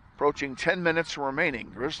 Approaching 10 minutes remaining.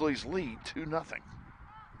 Grizzlies lead 2-0.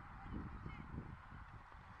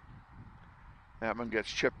 That one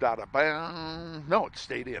gets chipped out of bounds. No, it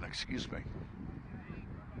stayed in, excuse me.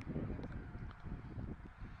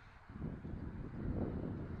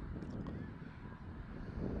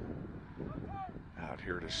 Out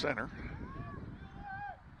here to center.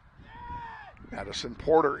 Madison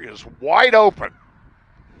Porter is wide open.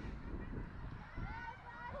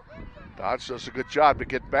 Dodge does a good job to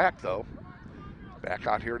get back, though. Back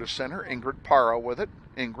out here to center. Ingrid Parra with it.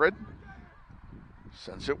 Ingrid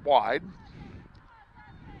sends it wide.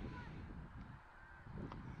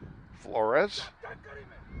 Flores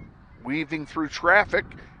weaving through traffic.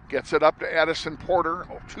 Gets it up to Addison Porter.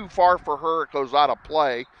 Oh, too far for her. It goes out of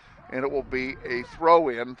play. And it will be a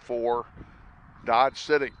throw-in for Dodge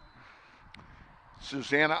City.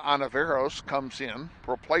 Susanna Anaveros comes in,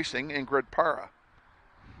 replacing Ingrid Parra.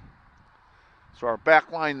 So our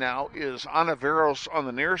back line now is Anaveros on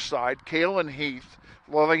the near side, Kaylin Heath,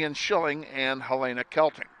 Lillian Schilling, and Helena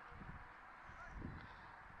Kelting.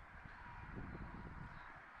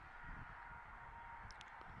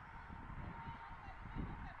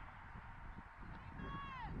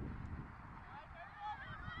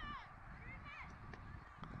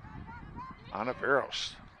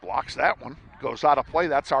 Anaveros blocks that one. Goes out of play.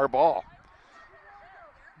 That's our ball.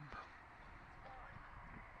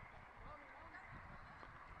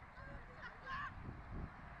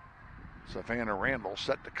 Savannah Randall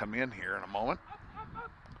set to come in here in a moment.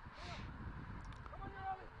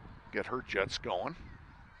 Get her Jets going.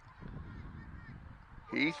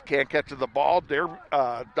 Heath can't get to the ball.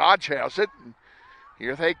 Dodge has it.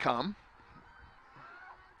 Here they come.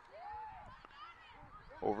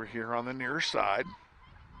 Over here on the near side.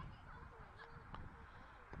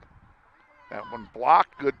 That one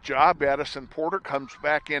blocked. Good job. Addison Porter comes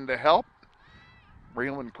back in to help.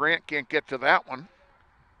 Braylon Grant can't get to that one.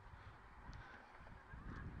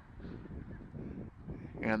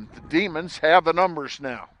 And the Demons have the numbers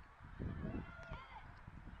now.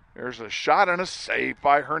 There's a shot and a save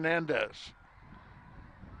by Hernandez.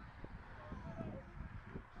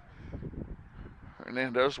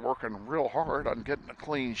 Hernandez working real hard on getting a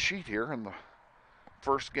clean sheet here in the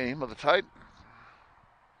first game of the Titans.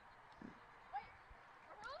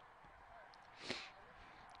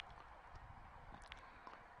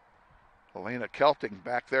 Helena Kelting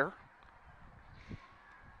back there.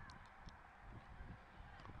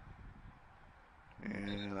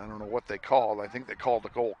 And I don't know what they called. I think they called the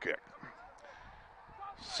goal kick.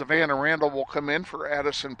 Savannah Randall will come in for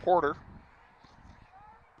Addison Porter.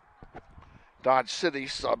 Dodge City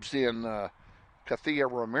subs in Kathia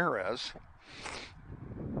Ramirez.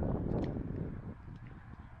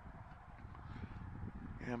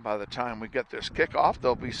 And by the time we get this kickoff,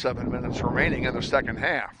 there'll be 7 minutes remaining in the second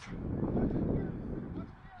half.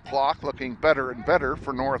 Clock looking better and better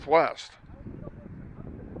for Northwest.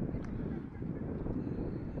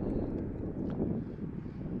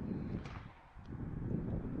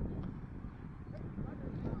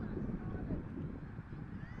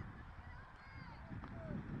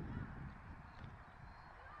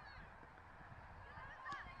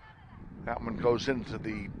 That one goes into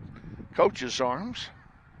the coach's arms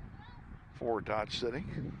for Dodge City.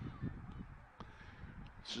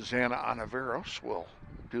 Susanna Anaveros will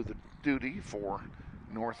do the duty for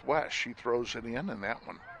Northwest. She throws it in, and that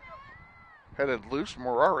one headed loose.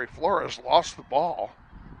 Morari Flores lost the ball.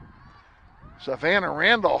 Savannah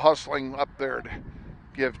Randall hustling up there to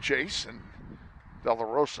give chase, and De La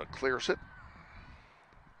Rosa clears it.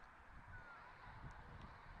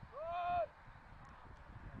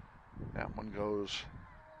 That one goes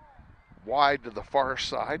wide to the far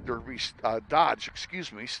side. Dodge,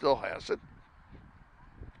 still has it.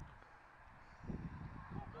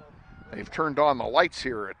 They've turned on the lights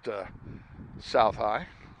here at South High.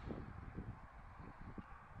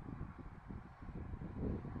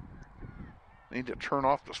 Need to turn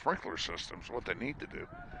off the sprinkler systems, what they need to do.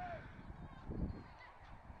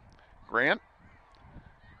 Grant.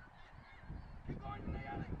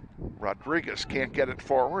 Rodriguez can't get it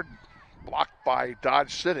forward. Blocked by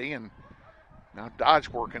Dodge City, and now Dodge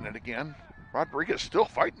working it again. Rodriguez still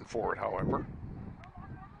fighting for it, however.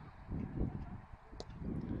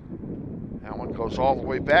 That one goes all the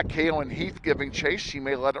way back. Kaylin Heath giving chase. She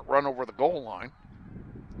may let it run over the goal line.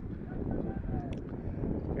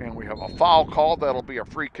 And we have a foul call. That'll be a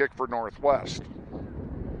free kick for Northwest.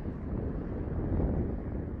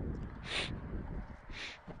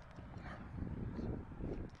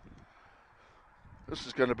 This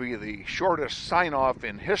is going to be the shortest sign-off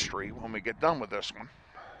in history when we get done with this one.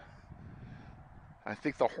 I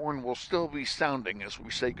think the horn will still be sounding as we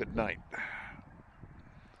say goodnight.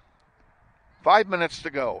 5 minutes to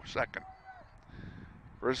go, second.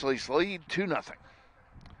 Grizzlies lead 2-0.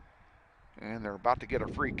 And they're about to get a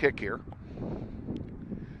free kick here.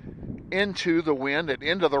 Into the wind and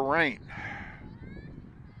into the rain.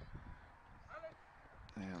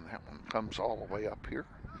 And that one comes all the way up here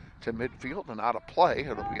to midfield and out of play.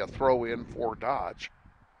 It'll be a throw in for Dodge.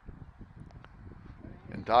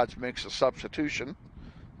 And Dodge makes a substitution.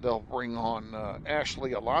 They'll bring on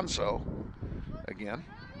Ashley Alonso again.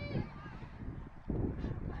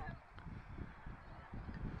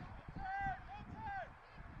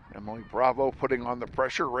 Emily Bravo putting on the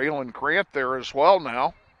pressure. Raylan Grant there as well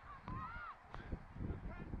now.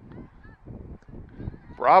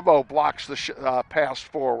 Bravo blocks the pass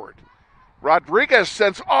forward. Rodriguez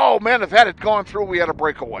sends, oh man, if had it gone through, we had a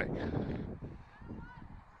breakaway.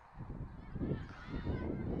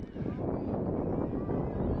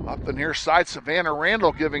 Up the near side, Savannah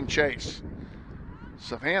Randall giving chase.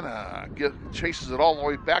 Savannah chases it all the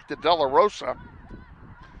way back to De La Rosa.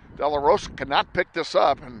 De La Rosa cannot pick this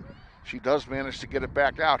up, and she does manage to get it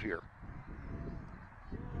back out here.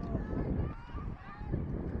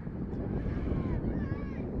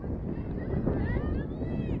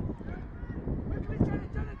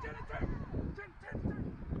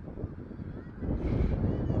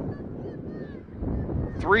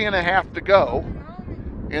 Three and a half to go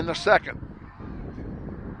in the second.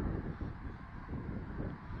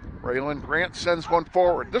 Raylan Grant sends one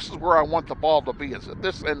forward. This is where I want the ball to be, is at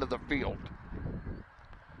this end of the field.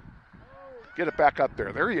 Get it back up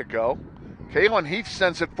there. There you go. Kaylin Heath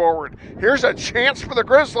sends it forward. Here's a chance for the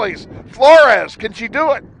Grizzlies. Flores, can she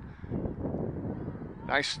do it?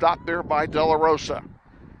 Nice stop there by De La Rosa.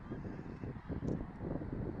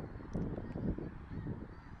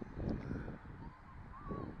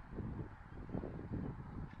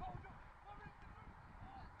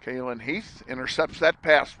 Kaylin Heath intercepts that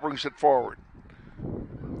pass, brings it forward.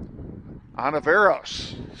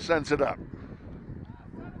 Anaveros sends it up.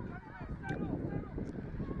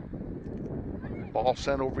 Ball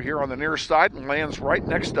sent over here on the near side and lands right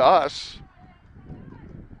next to us.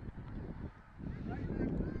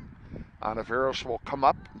 Anaveros will come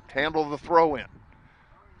up and handle the throw in.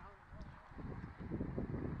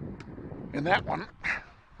 And that one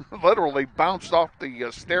literally bounced off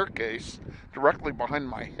the staircase directly behind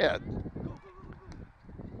my head.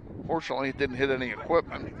 Fortunately, it didn't hit any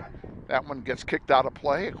equipment. That one gets kicked out of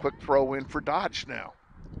play. A quick throw in for Dodge now.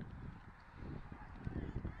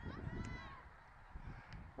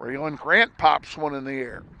 Raylan Grant pops one in the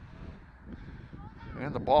air.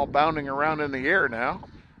 And the ball bounding around in the air now.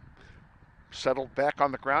 Settled back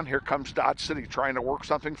on the ground. Here comes Dodge City trying to work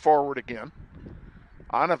something forward again.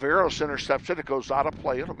 Anaveros intercepts it. It goes out of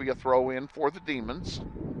play. It'll be a throw in for the Demons.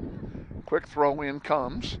 Quick throw in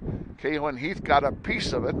comes. Kaylin Heath got a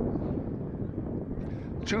piece of it.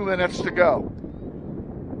 2 minutes to go.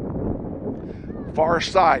 Far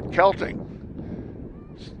side, Kelting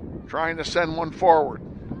trying to send one forward.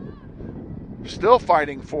 Still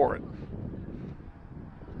fighting for it.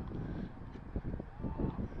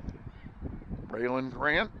 Raylan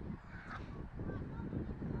Grant.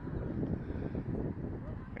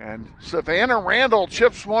 And Savannah Randall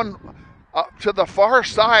chips one up to the far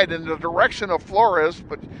side in the direction of Flores,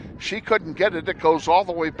 but she couldn't get it. It goes all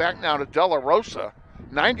the way back now to De La Rosa.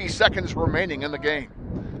 90 seconds remaining in the game.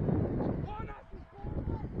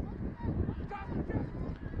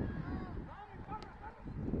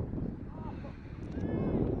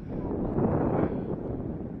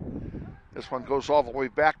 This one goes all the way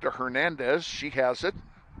back to Hernandez. She has it.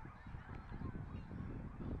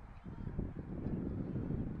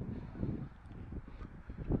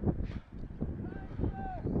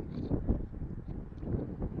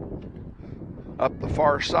 Up the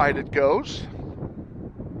far side it goes.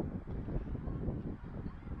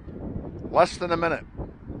 Less than a minute.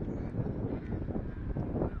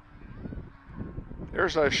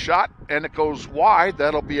 There's a shot, and it goes wide.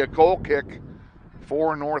 That'll be a goal kick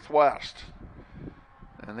for Northwest.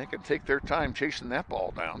 And they can take their time chasing that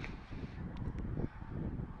ball down.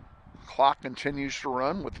 Clock continues to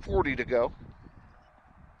run with 40 to go.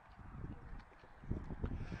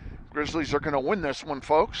 Grizzlies are going to win this one,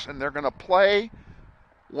 folks, and they're going to play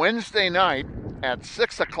Wednesday night at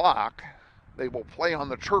 6 o'clock. They will play on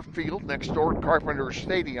the turf field next door at Carpenter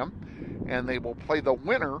Stadium, and they will play the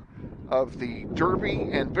winner of the Derby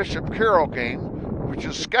and Bishop Carroll game, which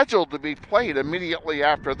is scheduled to be played immediately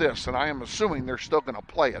after this, and I am assuming they're still going to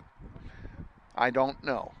play it. I don't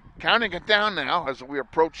know. Counting it down now as we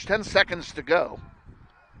approach 10 seconds to go.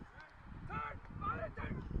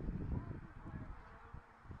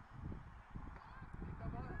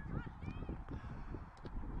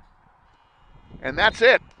 And that's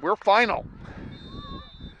it. We're final.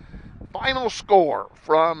 Final score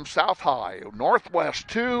from South High. Northwest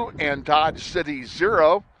 2 and Dodge City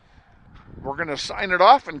 0. We're going to sign it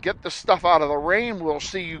off and get the stuff out of the rain. We'll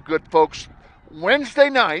see you good folks Wednesday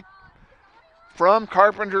night from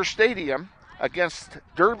Carpenter Stadium against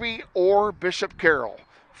Derby or Bishop Carroll.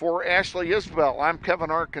 For Ashley Isbell, I'm Kevin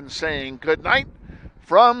Arkin saying good night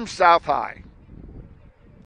from South High.